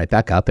catch right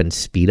back up and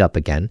speed up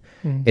again.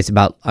 It's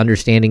about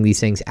understanding these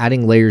things,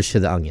 adding layers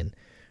to the onion,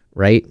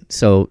 right?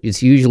 So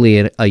it's usually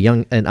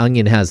an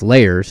onion has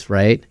layers,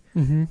 right?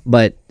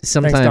 But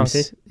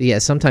sometimes,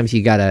 sometimes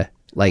you got to,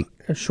 like...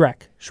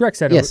 Shrek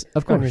said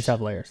of course. Onions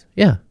have layers.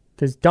 Yeah.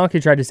 Because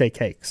Donkey tried to say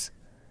cakes.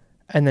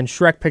 And then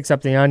Shrek picks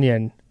up the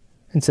onion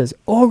and says,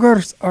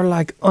 ogres are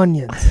like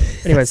onions.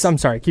 Anyways, I'm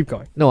sorry. Keep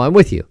going. No, I'm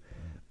with you.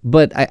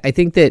 But I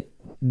think that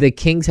the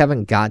Kings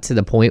haven't got to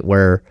the point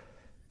where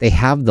they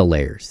have the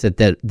layers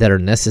that are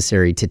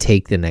necessary to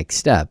take the next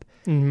step.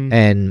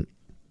 And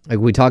like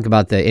we talk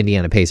about the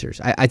Indiana Pacers.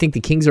 I think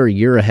the Kings are a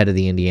year ahead of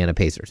the Indiana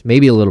Pacers.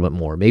 Maybe a little bit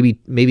more. Maybe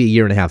a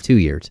year and a half, 2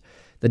 years.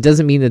 That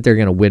doesn't mean that they're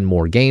going to win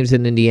more games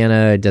in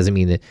Indiana. It doesn't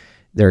mean that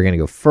they're going to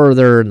go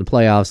further in the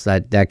playoffs.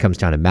 That comes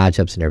down to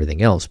matchups and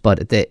everything else. But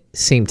at the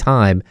same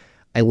time,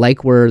 I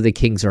like where the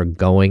Kings are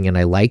going, and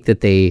I like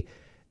that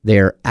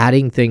they're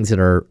adding things that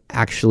are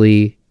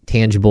actually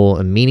tangible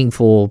and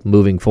meaningful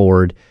moving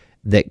forward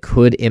that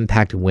could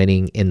impact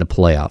winning in the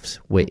playoffs.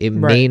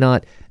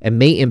 It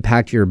may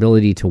impact your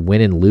ability to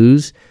win and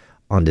lose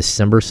on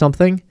December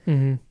something,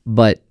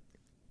 but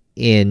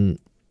in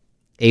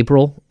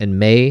April and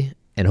May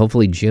and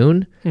hopefully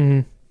June,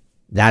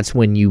 that's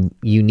when you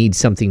need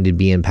something to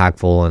be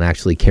impactful and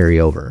actually carry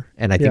over.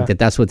 And I think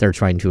that's what they're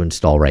trying to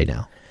install right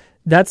now.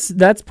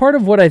 That's part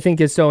of what I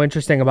think is so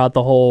interesting about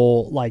the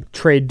whole like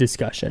trade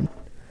discussion,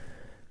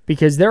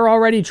 because they're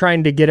already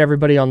trying to get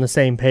everybody on the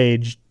same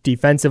page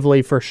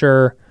defensively for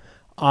sure,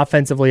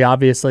 offensively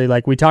obviously.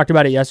 Like we talked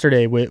about it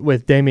yesterday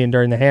with Damian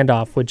during the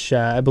handoff, which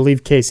I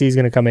believe KC is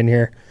going to come in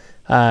here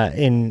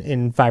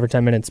in 5 or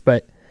 10 minutes.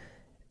 But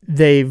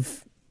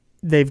they've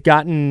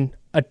gotten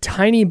a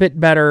tiny bit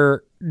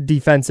better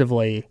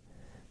defensively,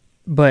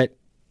 but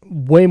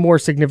way more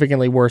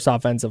significantly worse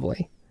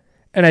offensively.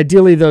 And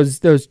ideally,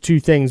 those two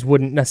things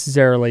wouldn't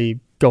necessarily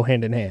go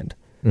hand in hand.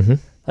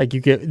 Like you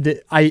get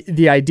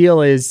the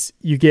ideal is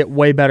you get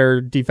way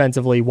better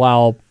defensively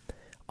while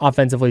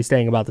offensively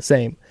staying about the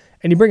same.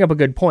 And you bring up a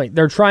good point.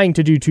 They're trying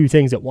to do two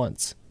things at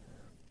once,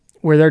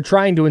 where they're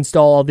trying to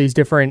install all these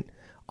different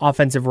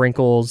offensive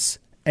wrinkles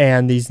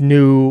and these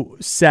new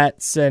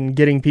sets and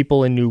getting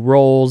people in new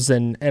roles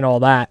and all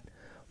that,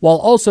 while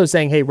also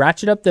saying, hey,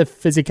 ratchet up the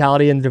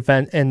physicality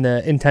and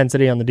the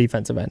intensity on the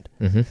defensive end.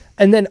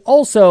 And then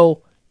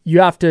also,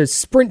 you have to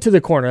sprint to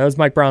the corner. That was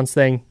Mike Brown's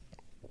thing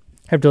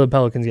after the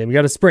Pelicans game. You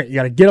got to sprint. You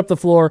got to get up the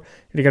floor,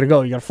 and you got to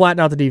go. You got to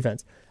flatten out the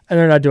defense. And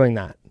they're not doing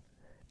that.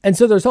 And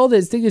so there's all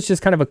this. I think it's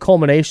just kind of a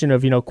culmination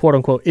of,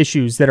 quote-unquote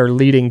issues that are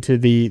leading to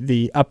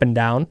the up and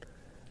down.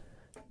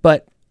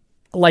 But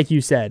like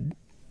you said,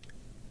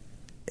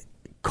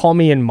 call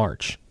me in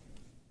March.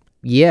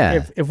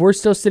 Yeah. If we're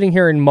still sitting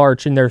here in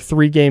March and they're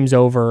 3 games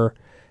over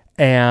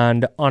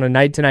and on a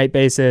night-to-night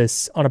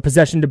basis, on a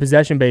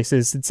possession-to-possession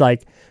basis, it's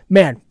like,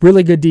 man,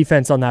 really good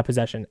defense on that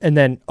possession. And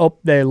then,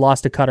 they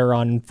lost a cutter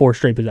on 4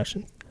 straight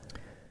possessions.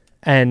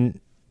 And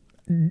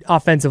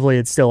offensively,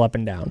 it's still up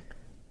and down.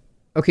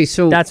 Okay,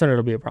 so... that's when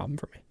it'll be a problem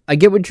for me. I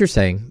get what you're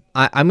saying.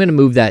 I'm going to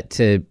move that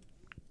to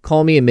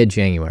call me in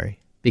mid-January,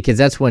 because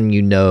that's when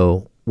you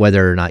know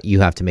whether or not you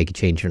have to make a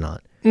change or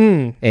not.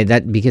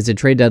 And because the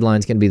trade deadline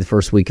is going to be the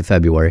first week of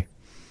February.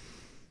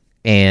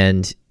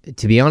 And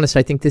to be honest,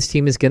 I think this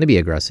team is going to be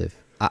aggressive.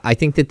 I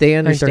think that they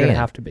understand. I think they're going to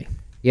have to be.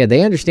 Yeah,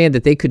 they understand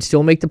that they could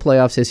still make the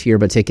playoffs this year,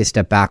 but take a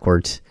step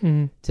backwards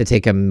to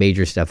take a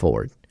major step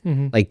forward.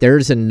 Like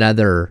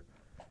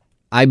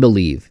I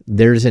believe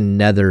there's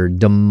another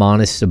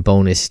Domantas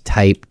Sabonis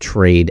type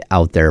trade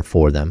out there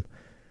for them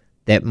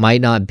that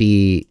might not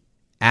be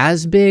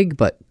as big,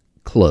 but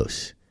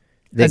close.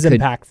 As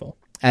impactful.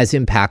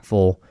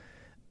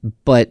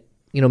 But,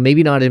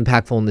 maybe not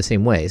impactful in the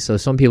same way. So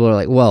some people are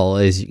like,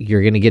 well,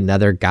 you're going to get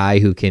another guy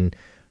who can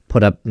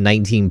put up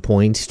 19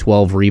 points,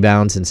 12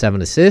 rebounds, and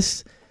 7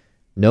 assists?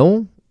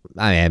 No?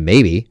 I mean,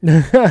 maybe.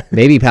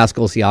 Maybe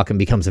Pascal Siakam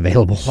becomes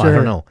available. Sure, I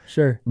don't know.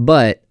 Sure.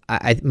 But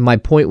my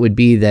point would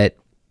be that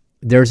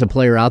there's a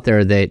player out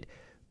there that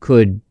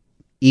could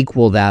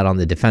equal that on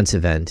the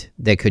defensive end,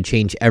 that could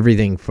change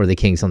everything for the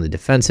Kings on the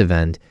defensive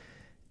end,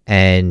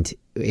 and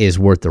is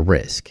worth the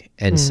risk.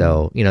 And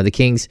so, the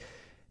Kings...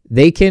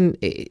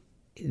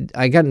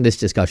 I got in this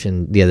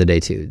discussion the other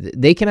day too.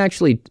 They can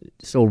actually,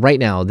 so right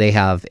now they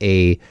have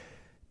a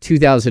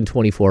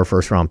 2024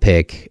 first round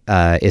pick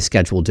is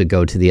scheduled to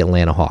go to the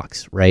Atlanta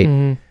Hawks,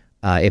 right?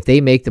 If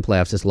they make the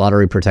playoffs, it's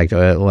lottery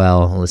protected.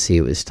 Well, let's see.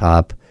 It was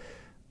top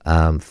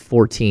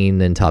 14,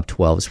 then top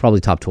 12. It's probably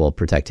top 12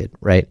 protected,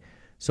 right?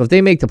 So if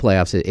they make the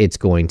playoffs, it's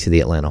going to the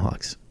Atlanta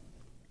Hawks.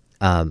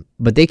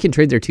 But they can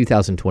trade their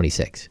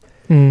 2026.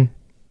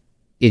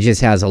 It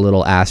just has a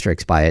little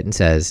asterisk by it and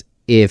says,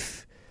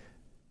 if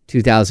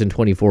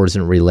 2024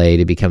 isn't relayed,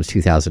 it becomes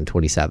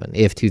 2027.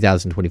 If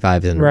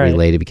 2025 isn't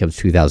relayed, it becomes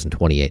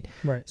 2028.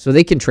 Right. So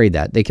they can trade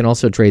that. They can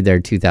also trade their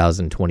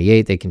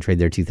 2028. They can trade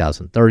their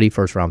 2030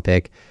 first-round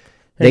pick.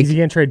 You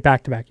can't trade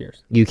back-to-back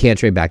years. You can't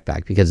trade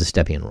back-to-back because of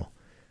Stepien rule.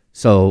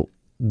 So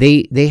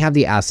they have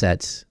the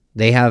assets.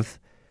 They have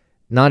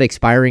not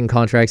expiring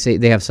contracts.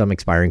 They have some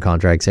expiring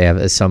contracts. They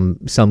have some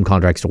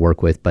contracts to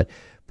work with, but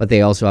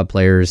they also have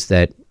players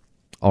that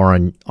are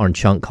on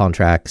chunk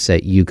contracts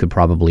that you could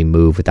probably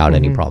move without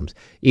any problems.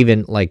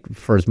 Even like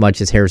for as much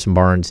as Harrison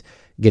Barnes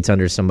gets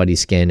under somebody's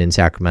skin in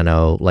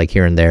Sacramento, like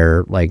here and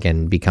there, like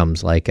and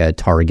becomes like a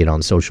target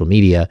on social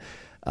media.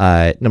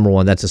 Number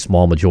one, that's a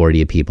small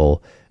majority of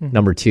people.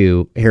 Number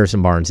two,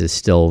 Harrison Barnes is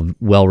still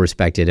well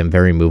respected and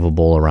very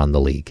movable around the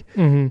league.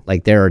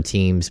 Like there are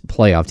teams,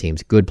 playoff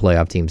teams, good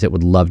playoff teams that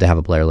would love to have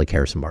a player like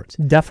Harrison Barnes.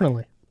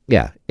 Definitely.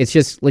 Yeah, it's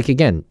just like,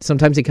 again,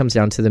 sometimes it comes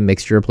down to the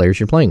mixture of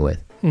players you're playing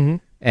with.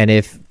 And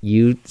if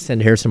you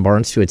send Harrison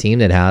Barnes to a team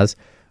that has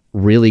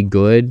really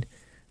good,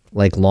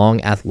 like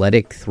long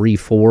athletic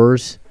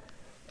 3-4s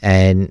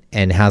and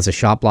has a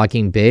shot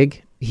blocking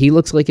big, he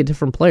looks like a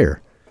different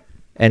player.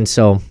 And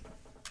so,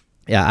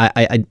 yeah,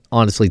 I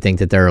honestly think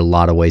that there are a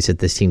lot of ways that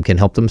this team can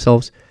help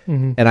themselves,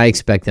 and I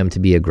expect them to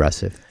be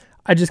aggressive.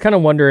 I just kind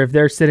of wonder if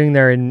they're sitting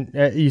there in,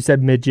 you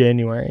said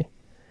mid-January,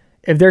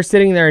 if they're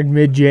sitting there in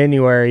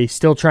mid-January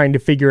still trying to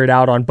figure it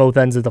out on both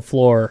ends of the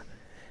floor,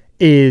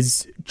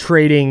 is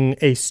trading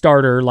a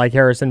starter like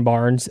Harrison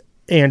Barnes,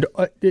 and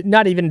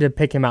not even to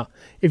pick him out.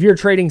 If you're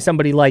trading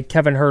somebody like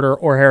Kevin Huerter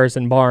or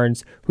Harrison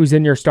Barnes, who's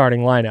in your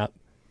starting lineup,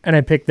 and I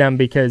picked them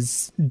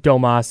because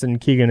Domas and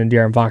Keegan and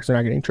De'Aaron Fox are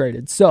not getting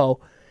traded. So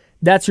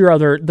those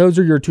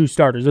are your two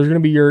starters. Those are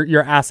going to be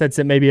your assets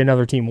that maybe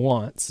another team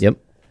wants. Yep.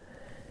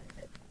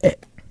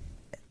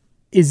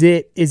 Is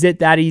it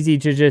that easy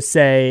to just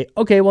say,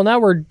 okay, well now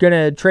we're going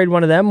to trade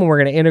one of them and we're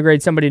going to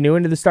integrate somebody new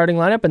into the starting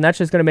lineup and that's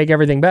just going to make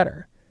everything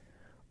better?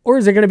 Or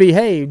is it going to be,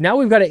 hey, now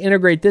we've got to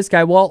integrate this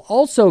guy while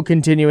also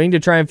continuing to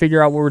try and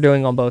figure out what we're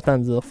doing on both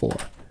ends of the floor?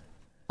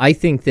 I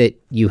think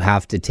that you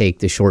have to take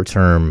the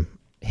short-term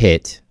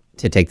hit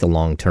to take the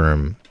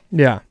long-term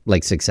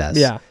success.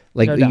 Yeah.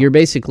 Like no you're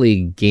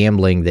basically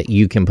gambling that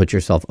you can put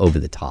yourself over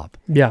the top.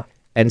 Yeah.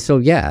 And so,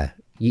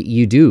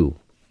 you do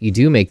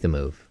make the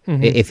move.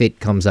 If it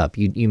comes up,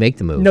 you make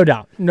the move. No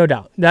doubt.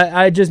 That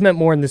I just meant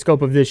more in the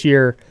scope of this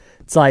year.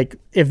 It's like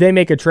if they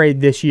make a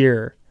trade this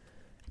year,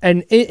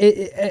 and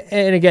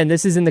again,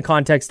 this is in the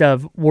context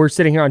of we're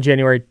sitting here on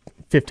January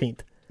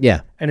 15th.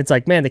 Yeah. And it's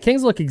like, man, the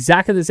Kings look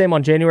exactly the same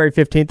on January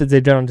 15th as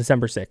they've done on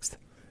December 6th.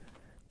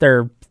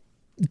 They're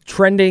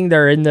trending.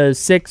 They're in the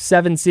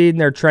 6-7 seed,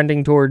 and they're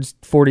trending towards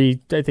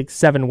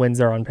 7 wins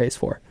they're on pace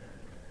for.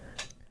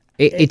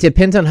 It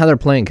depends on how they're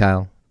playing,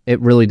 Kyle. It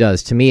really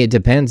does. To me, it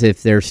depends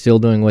if they're still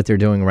doing what they're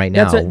doing right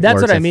now.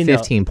 That's what I mean. A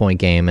 15-point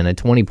game and a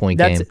 20-point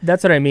game.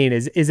 That's what I mean.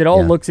 Is it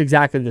all looks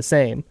exactly the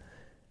same?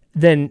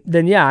 Then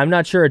yeah, I'm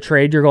not sure a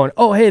trade. You're going,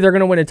 oh hey, they're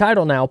going to win a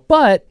title now,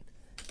 but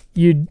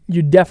you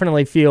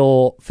definitely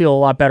feel a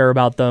lot better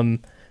about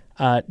them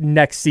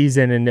next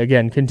season, and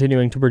again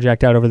continuing to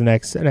project out over the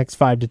next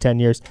 5 to 10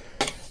 years.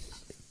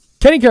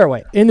 Kenny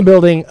Caraway in the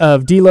building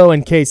of D-Lo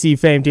and KC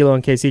fame. D-Lo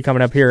and KC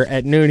coming up here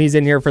at noon. He's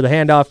in here for the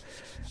handoff.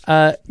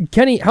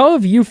 Kenny, how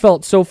have you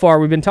felt so far?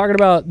 We've been talking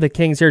about the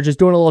Kings here, just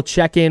doing a little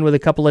check-in with a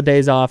couple of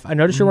days off. I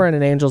noticed you're wearing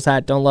an Angels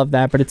hat. Don't love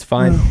that, but it's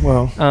fine.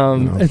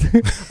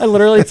 I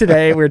literally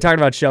today, we were talking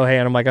about Shohei,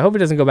 and I'm like, I hope he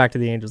doesn't go back to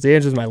the Angels. The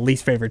Angels are my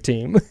least favorite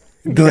team.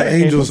 The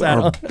Angels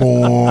are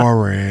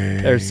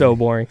boring. They're so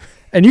boring.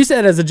 And you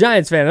said as a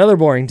Giants fan, another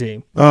boring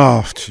team.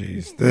 Oh,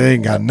 jeez. They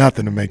ain't got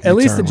nothing to make me turn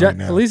right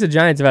now. At least the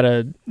Giants have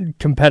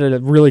had a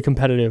really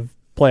competitive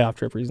playoff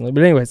trip recently.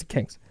 But anyways, the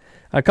Kings.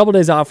 A couple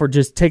days off, we're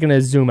just taking a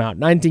zoom out.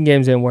 19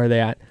 games in, where are they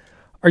at?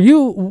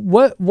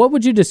 What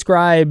would you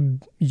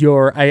describe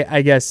your,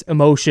 I guess,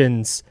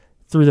 emotions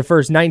through the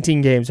first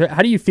 19 games?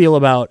 How do you feel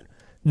about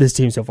this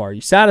team so far? Are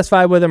you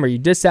satisfied with them? Are you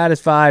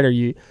dissatisfied?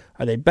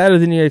 Are they better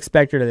than you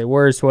expected? Are they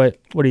worse? What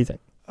do you think?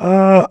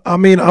 I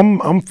mean,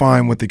 I'm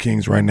fine with the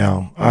Kings right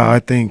now. I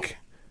think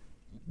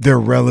they're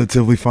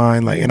relatively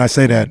fine. And I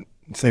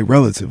say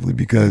relatively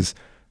because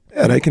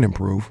they can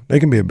improve. They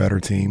can be a better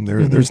team.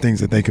 There's things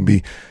that they can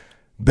be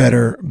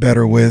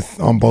better with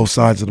on both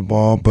sides of the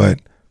ball, but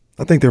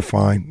I think they're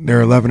fine.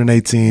 They're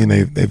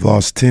 11-18. They've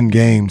lost 10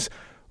 games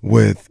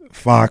with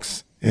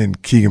Fox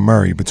and Keegan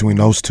Murray between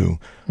those two.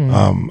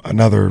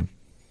 Another,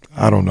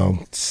 I don't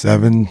know,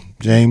 7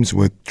 games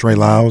with Trey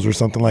Lyles or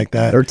something like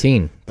that.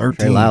 13.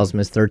 Trey Lyles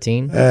missed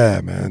 13.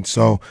 Yeah, man.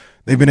 So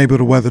they've been able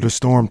to weather the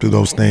storm through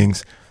those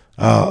things.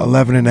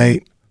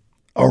 11-8,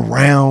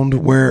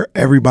 around where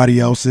everybody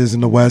else is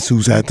in the West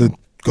who's had to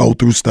go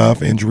through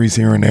stuff, injuries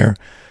here and there.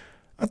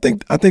 I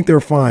think they're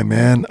fine,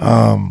 man.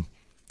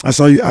 I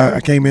saw you.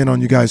 I came in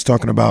on you guys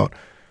talking about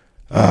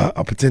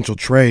a potential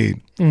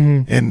trade,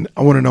 and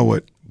I want to know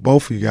what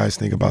both of you guys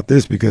think about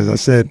this, because I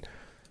said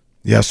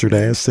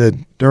yesterday,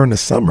 during the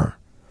summer,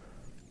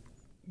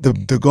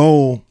 the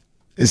goal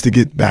is to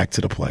get back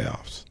to the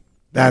playoffs.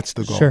 That's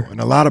the goal. Sure. And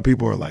a lot of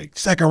people are like,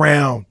 second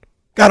round,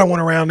 got to win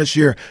a round this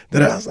year.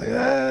 Then I was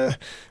like,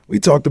 we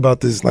talked about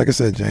this, like I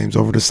said, James,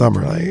 over the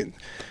summer. Like,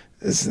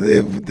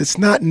 it's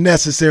not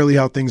necessarily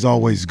how things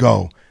always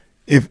go,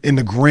 if in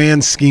the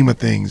grand scheme of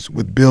things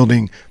with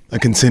building a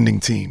contending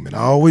team. And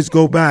I always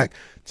go back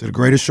to the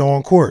greatest show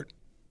on court.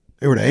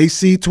 They were the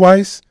AC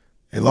twice.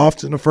 They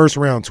lost in the first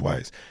round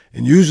twice.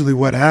 And usually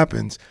what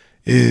happens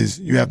is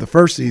you have the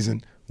first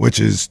season, which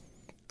is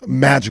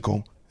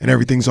magical, and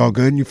everything's all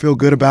good, and you feel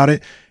good about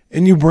it,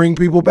 and you bring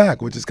people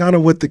back, which is kind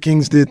of what the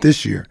Kings did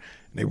this year.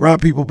 They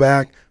brought people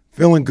back,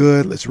 feeling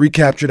good. Let's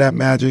recapture that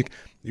magic.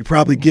 You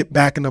probably get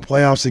back in the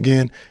playoffs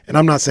again. And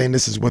I'm not saying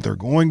this is what they're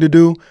going to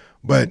do,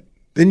 but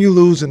then you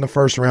lose in the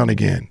first round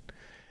again.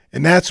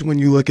 And that's when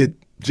you look at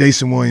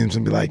Jason Williams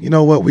and be like, you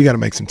know what, we got to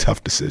make some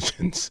tough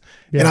decisions.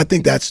 Yeah. And I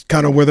think that's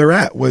kind of where they're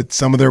at with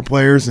some of their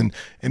players and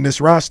in this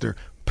roster,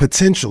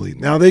 potentially.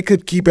 Now, they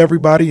could keep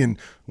everybody and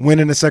win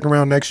in the second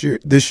round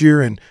this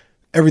year, and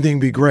everything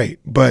be great.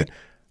 But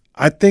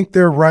I think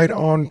they're right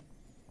on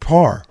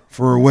par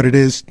for what it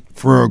is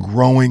for a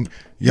growing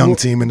young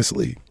team in this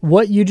league.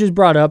 What you just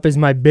brought up is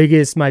my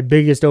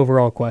biggest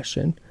overall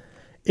question.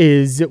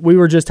 Is we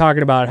were just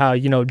talking about how,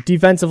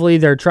 defensively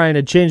they're trying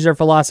to change their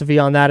philosophy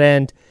on that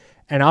end,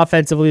 and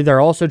offensively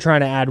they're also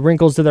trying to add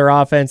wrinkles to their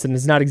offense, and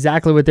it's not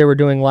exactly what they were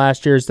doing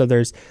last year, so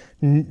there's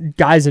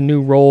guys in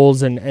new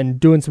roles and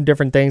doing some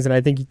different things, and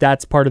I think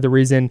that's part of the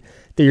reason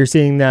that you're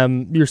seeing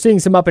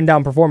some up and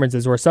down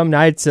performances, where some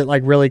nights it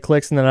like really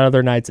clicks and then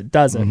other nights it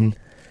doesn't. Mm-hmm.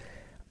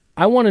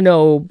 I want to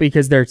know,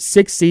 because they're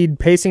 6th seed,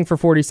 pacing for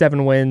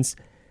 47 wins,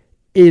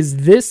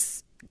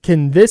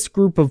 can this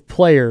group of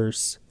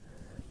players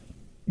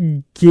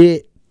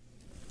get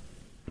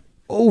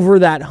over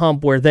that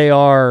hump where they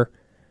are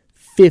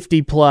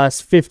 50 plus,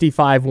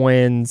 55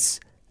 wins,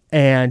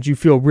 and you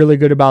feel really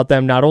good about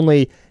them? Not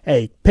only,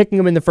 hey, picking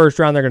them in the first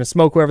round, they're going to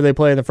smoke whoever they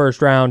play in the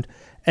first round,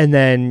 and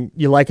then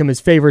you like them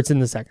as favorites in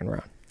the second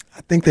round.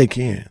 I think they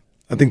can.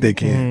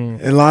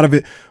 And a lot of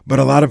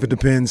it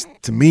depends,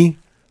 to me,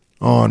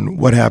 on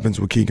what happens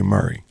with Keegan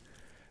Murray.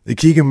 The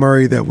Keegan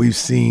Murray that we've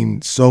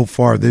seen so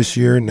far this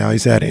year, now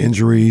he's had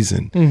injuries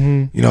and,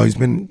 he's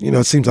been,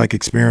 it seems like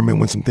experiment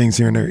with some things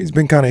here and there. He's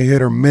been kind of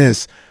hit or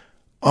miss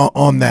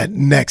on that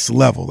next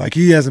level. Like,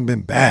 he hasn't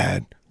been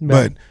bad,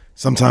 but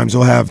sometimes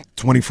he'll have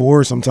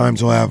 24,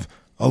 sometimes he'll have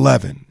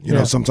 11.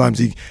 Sometimes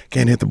he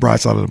can't hit the bright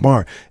side of the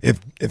barn.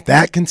 If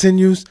that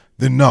continues,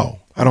 then no,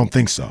 I don't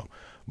think so.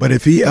 But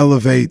if he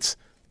elevates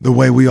the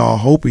way we all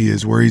hope he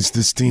is, where he's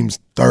this team's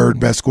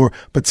third best scorer,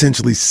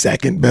 potentially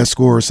second best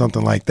scorer or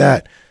something like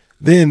that,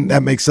 then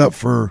that makes up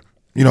for,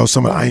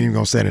 someone, I ain't even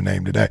going to say the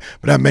name today,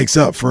 but that makes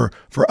up for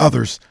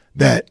others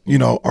that,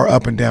 are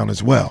up and down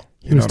as well.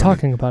 He was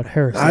talking about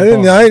Harrison. I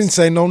didn't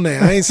say no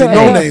name. I ain't say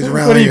no names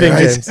around what do you here.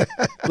 think, James?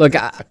 Look,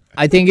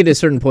 I think at a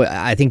certain point,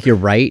 I think you're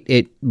right.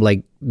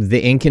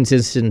 The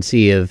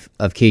inconsistency of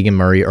Keegan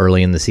Murray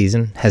early in the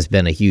season has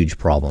been a huge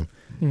problem.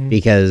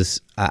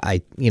 Because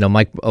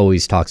Mike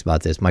always talks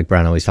about this. Mike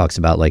Brown always talks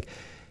about, like,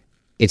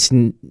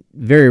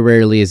 very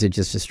rarely is it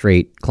just a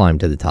straight climb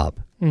to the top.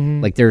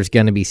 Like, there's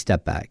going to be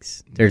step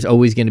backs. There's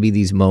always going to be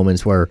these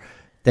moments where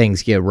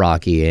things get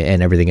rocky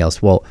and everything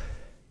else. Well,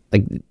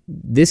 like,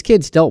 this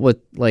kid's dealt with,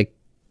 like,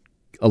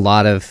 a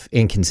lot of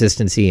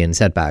inconsistency and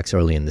setbacks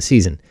early in the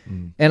season.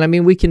 And I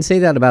mean, we can say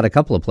that about a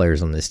couple of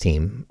players on this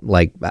team.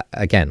 Like,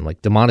 again,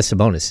 like Domantas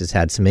Sabonis has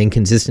had some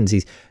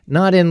inconsistencies,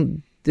 not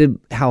in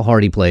how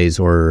hard he plays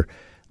or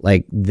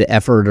like the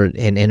effort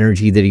and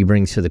energy that he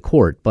brings to the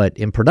court, but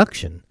in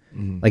production.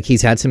 Like,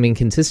 he's had some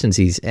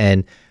inconsistencies,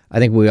 and I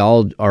think we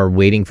all are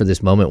waiting for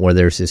this moment where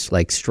there's this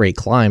like straight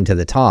climb to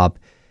the top.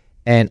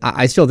 And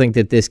I still think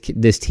that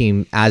this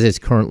team, as it's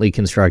currently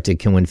constructed,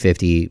 can win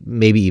 50,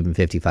 maybe even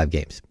 55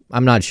 games.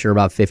 I'm not sure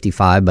about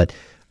 55, but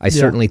I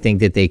certainly think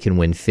that they can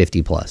win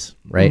 50 plus,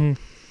 right?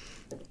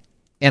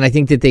 And I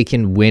think that they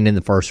can win in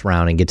the first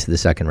round and get to the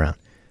second round.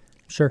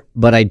 Sure.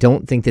 But I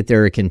don't think that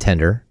they're a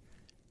contender.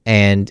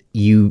 And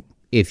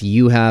if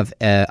you have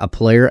a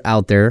player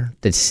out there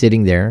that's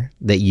sitting there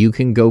that you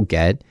can go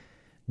get,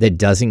 that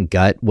doesn't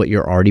gut what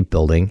you're already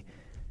building,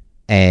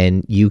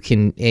 and you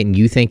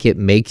think it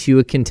makes you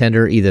a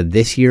contender either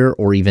this year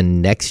or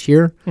even next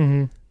year,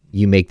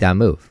 you make that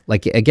move.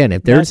 Like, again,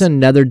 if there's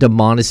another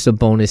Domantas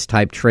Sabonis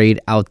type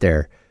trade out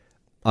there,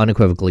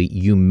 unequivocally,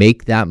 you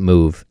make that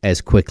move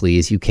as quickly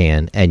as you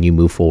can, and you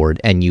move forward,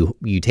 and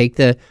you take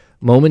the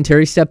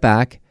momentary step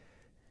back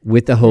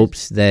with the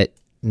hopes that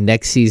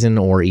next season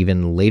or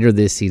even later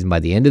this season, by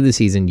the end of the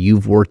season,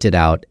 you've worked it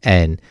out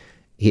and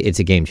it's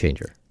a game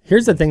changer.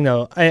 Here's the thing,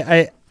 though.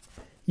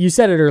 You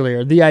said it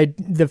earlier.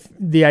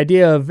 The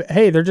idea of,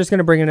 hey, they're just going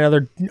to bring in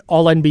another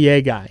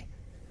All-NBA guy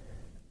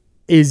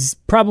is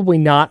probably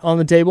not on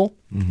the table.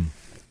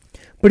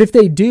 But if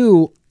they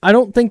do, I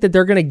don't think that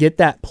they're going to get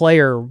that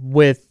player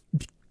with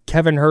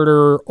Kevin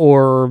Huerter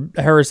or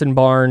Harrison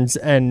Barnes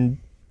and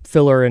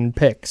filler and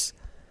picks.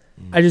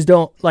 I just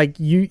don't like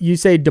you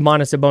say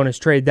Domantas Sabonis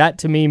trade. That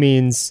to me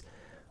means,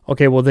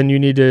 okay, well then you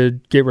need to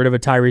get rid of a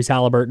Tyrese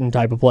Halliburton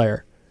type of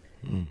player.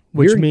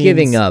 Which means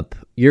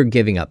you're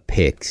giving up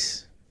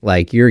picks.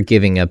 Like you're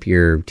giving up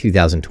your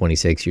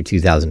 2026, your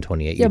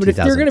 2028, yeah, your 2030. but if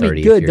they're going to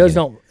be good, those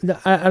don't.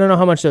 I don't know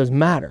how much those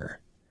matter.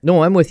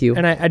 No, I'm with you.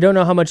 And I don't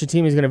know how much a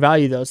team is going to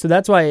value those. So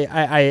that's why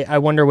I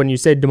wonder when you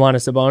say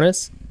Domantas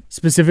Sabonis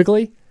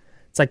specifically,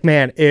 it's like,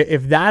 man,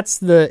 if that's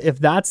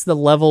the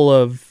level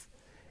of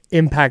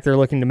impact they're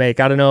looking to make,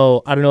 I don't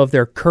know if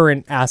their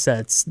current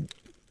assets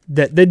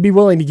that they'd be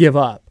willing to give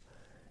up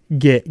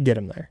get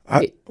them there.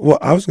 I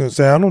was going to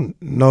say, I don't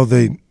know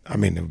I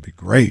mean, it would be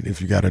great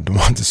if you got a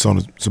Domantas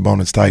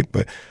Sabonis type,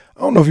 but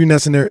I don't know if you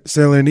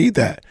necessarily need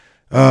that.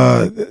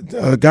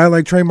 A guy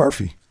like Trey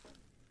Murphy.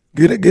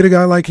 Get a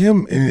guy like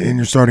him in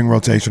your starting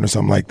rotation or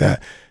something like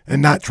that.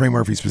 And not Trey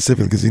Murphy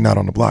specifically because he's not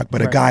on the block,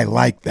 but a guy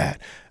like that.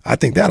 I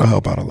think that'll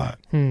help out a lot.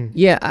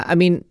 Yeah, I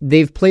mean,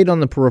 they've played on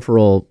the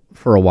peripheral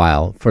for a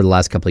while, for the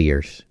last couple of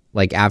years.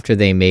 Like after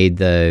they made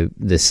the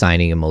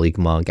signing of Malik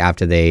Monk,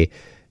 after they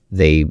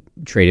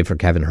traded for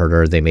Kevin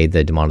Huerter, they made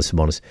the Domantas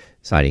Sabonis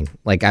signing.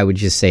 Like I would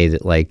just say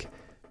that like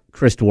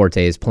Chris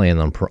Duarte is playing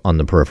on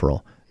the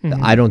peripheral.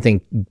 Mm-hmm. I don't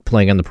think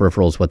playing on the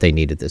peripheral is what they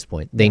need at this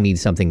point. They need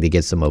something that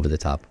gets them over the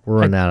top. We're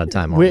running out of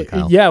time,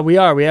 Kyle. Yeah, we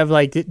are. We have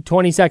like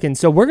 20 seconds.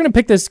 So we're going to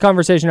pick this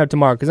conversation up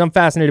tomorrow because I'm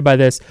fascinated by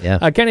this.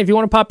 Yeah. Kenny, if you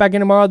want to pop back in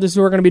tomorrow, this is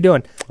what we're going to be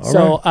doing.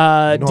 All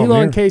right.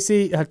 D'Lo and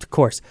KC, of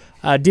course.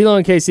 D'Lo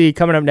and KC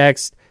coming up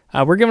next.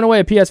 We're giving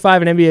away a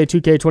PS5 and NBA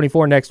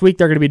 2K24 next week.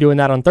 They're going to be doing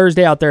that on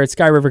Thursday out there at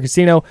Sky River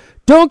Casino.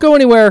 Don't go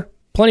anywhere.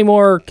 Plenty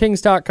more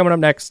Kings talk coming up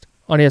next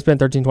on ESPN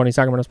 1320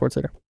 Sacramento Sports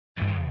Leader.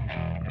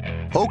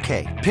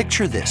 Okay,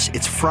 picture this.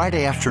 It's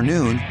Friday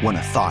afternoon when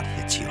a thought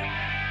hits you.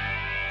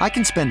 I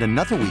can spend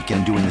another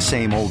weekend doing the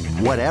same old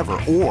whatever,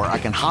 or I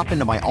can hop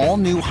into my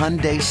all-new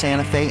Hyundai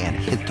Santa Fe and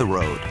hit the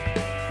road.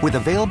 With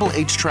available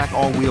H-Track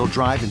all-wheel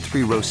drive and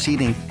 3-row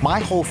seating, my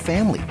whole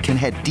family can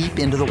head deep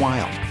into the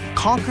wild.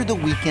 Conquer the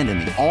weekend in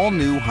the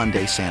all-new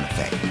Hyundai Santa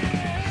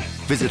Fe.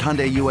 Visit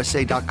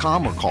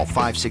HyundaiUSA.com or call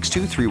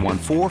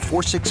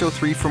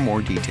 562-314-4603 for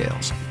more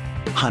details.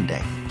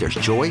 Hyundai, there's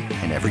joy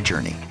in every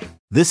journey.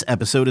 This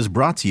episode is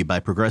brought to you by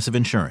Progressive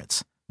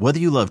Insurance. Whether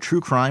you love true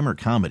crime or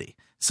comedy,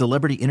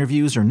 celebrity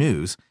interviews or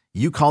news,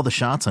 you call the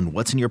shots on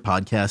what's in your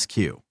podcast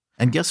queue.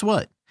 And guess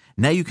what?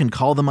 Now you can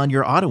call them on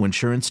your auto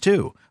insurance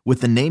too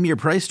with the Name Your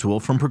Price tool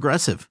from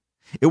Progressive.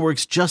 It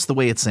works just the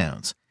way it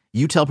sounds.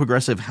 You tell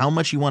Progressive how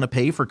much you want to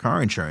pay for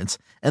car insurance,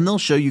 and they'll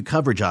show you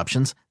coverage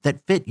options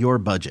that fit your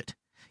budget.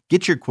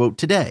 Get your quote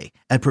today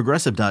at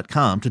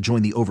Progressive.com to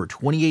join the over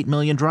 28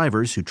 million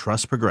drivers who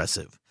trust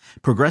Progressive.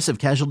 Progressive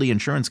Casualty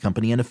Insurance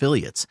Company and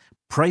Affiliates.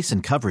 Price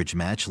and coverage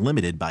match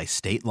limited by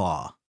state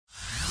law.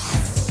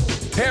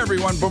 Hey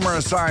everyone, Boomer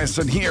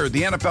Esiason here.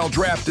 The NFL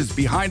Draft is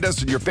behind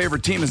us and your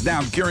favorite team is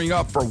now gearing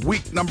up for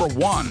week number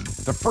 1.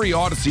 The free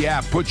Odyssey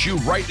app puts you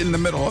right in the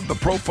middle of the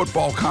pro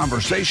football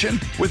conversation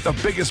with the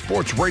biggest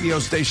sports radio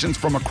stations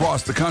from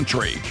across the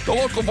country. The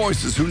local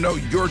voices who know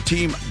your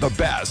team the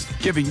best,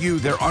 giving you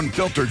their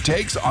unfiltered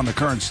takes on the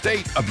current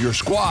state of your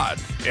squad.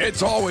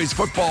 It's always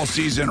football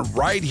season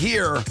right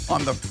here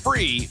on the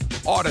free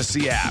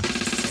Odyssey app.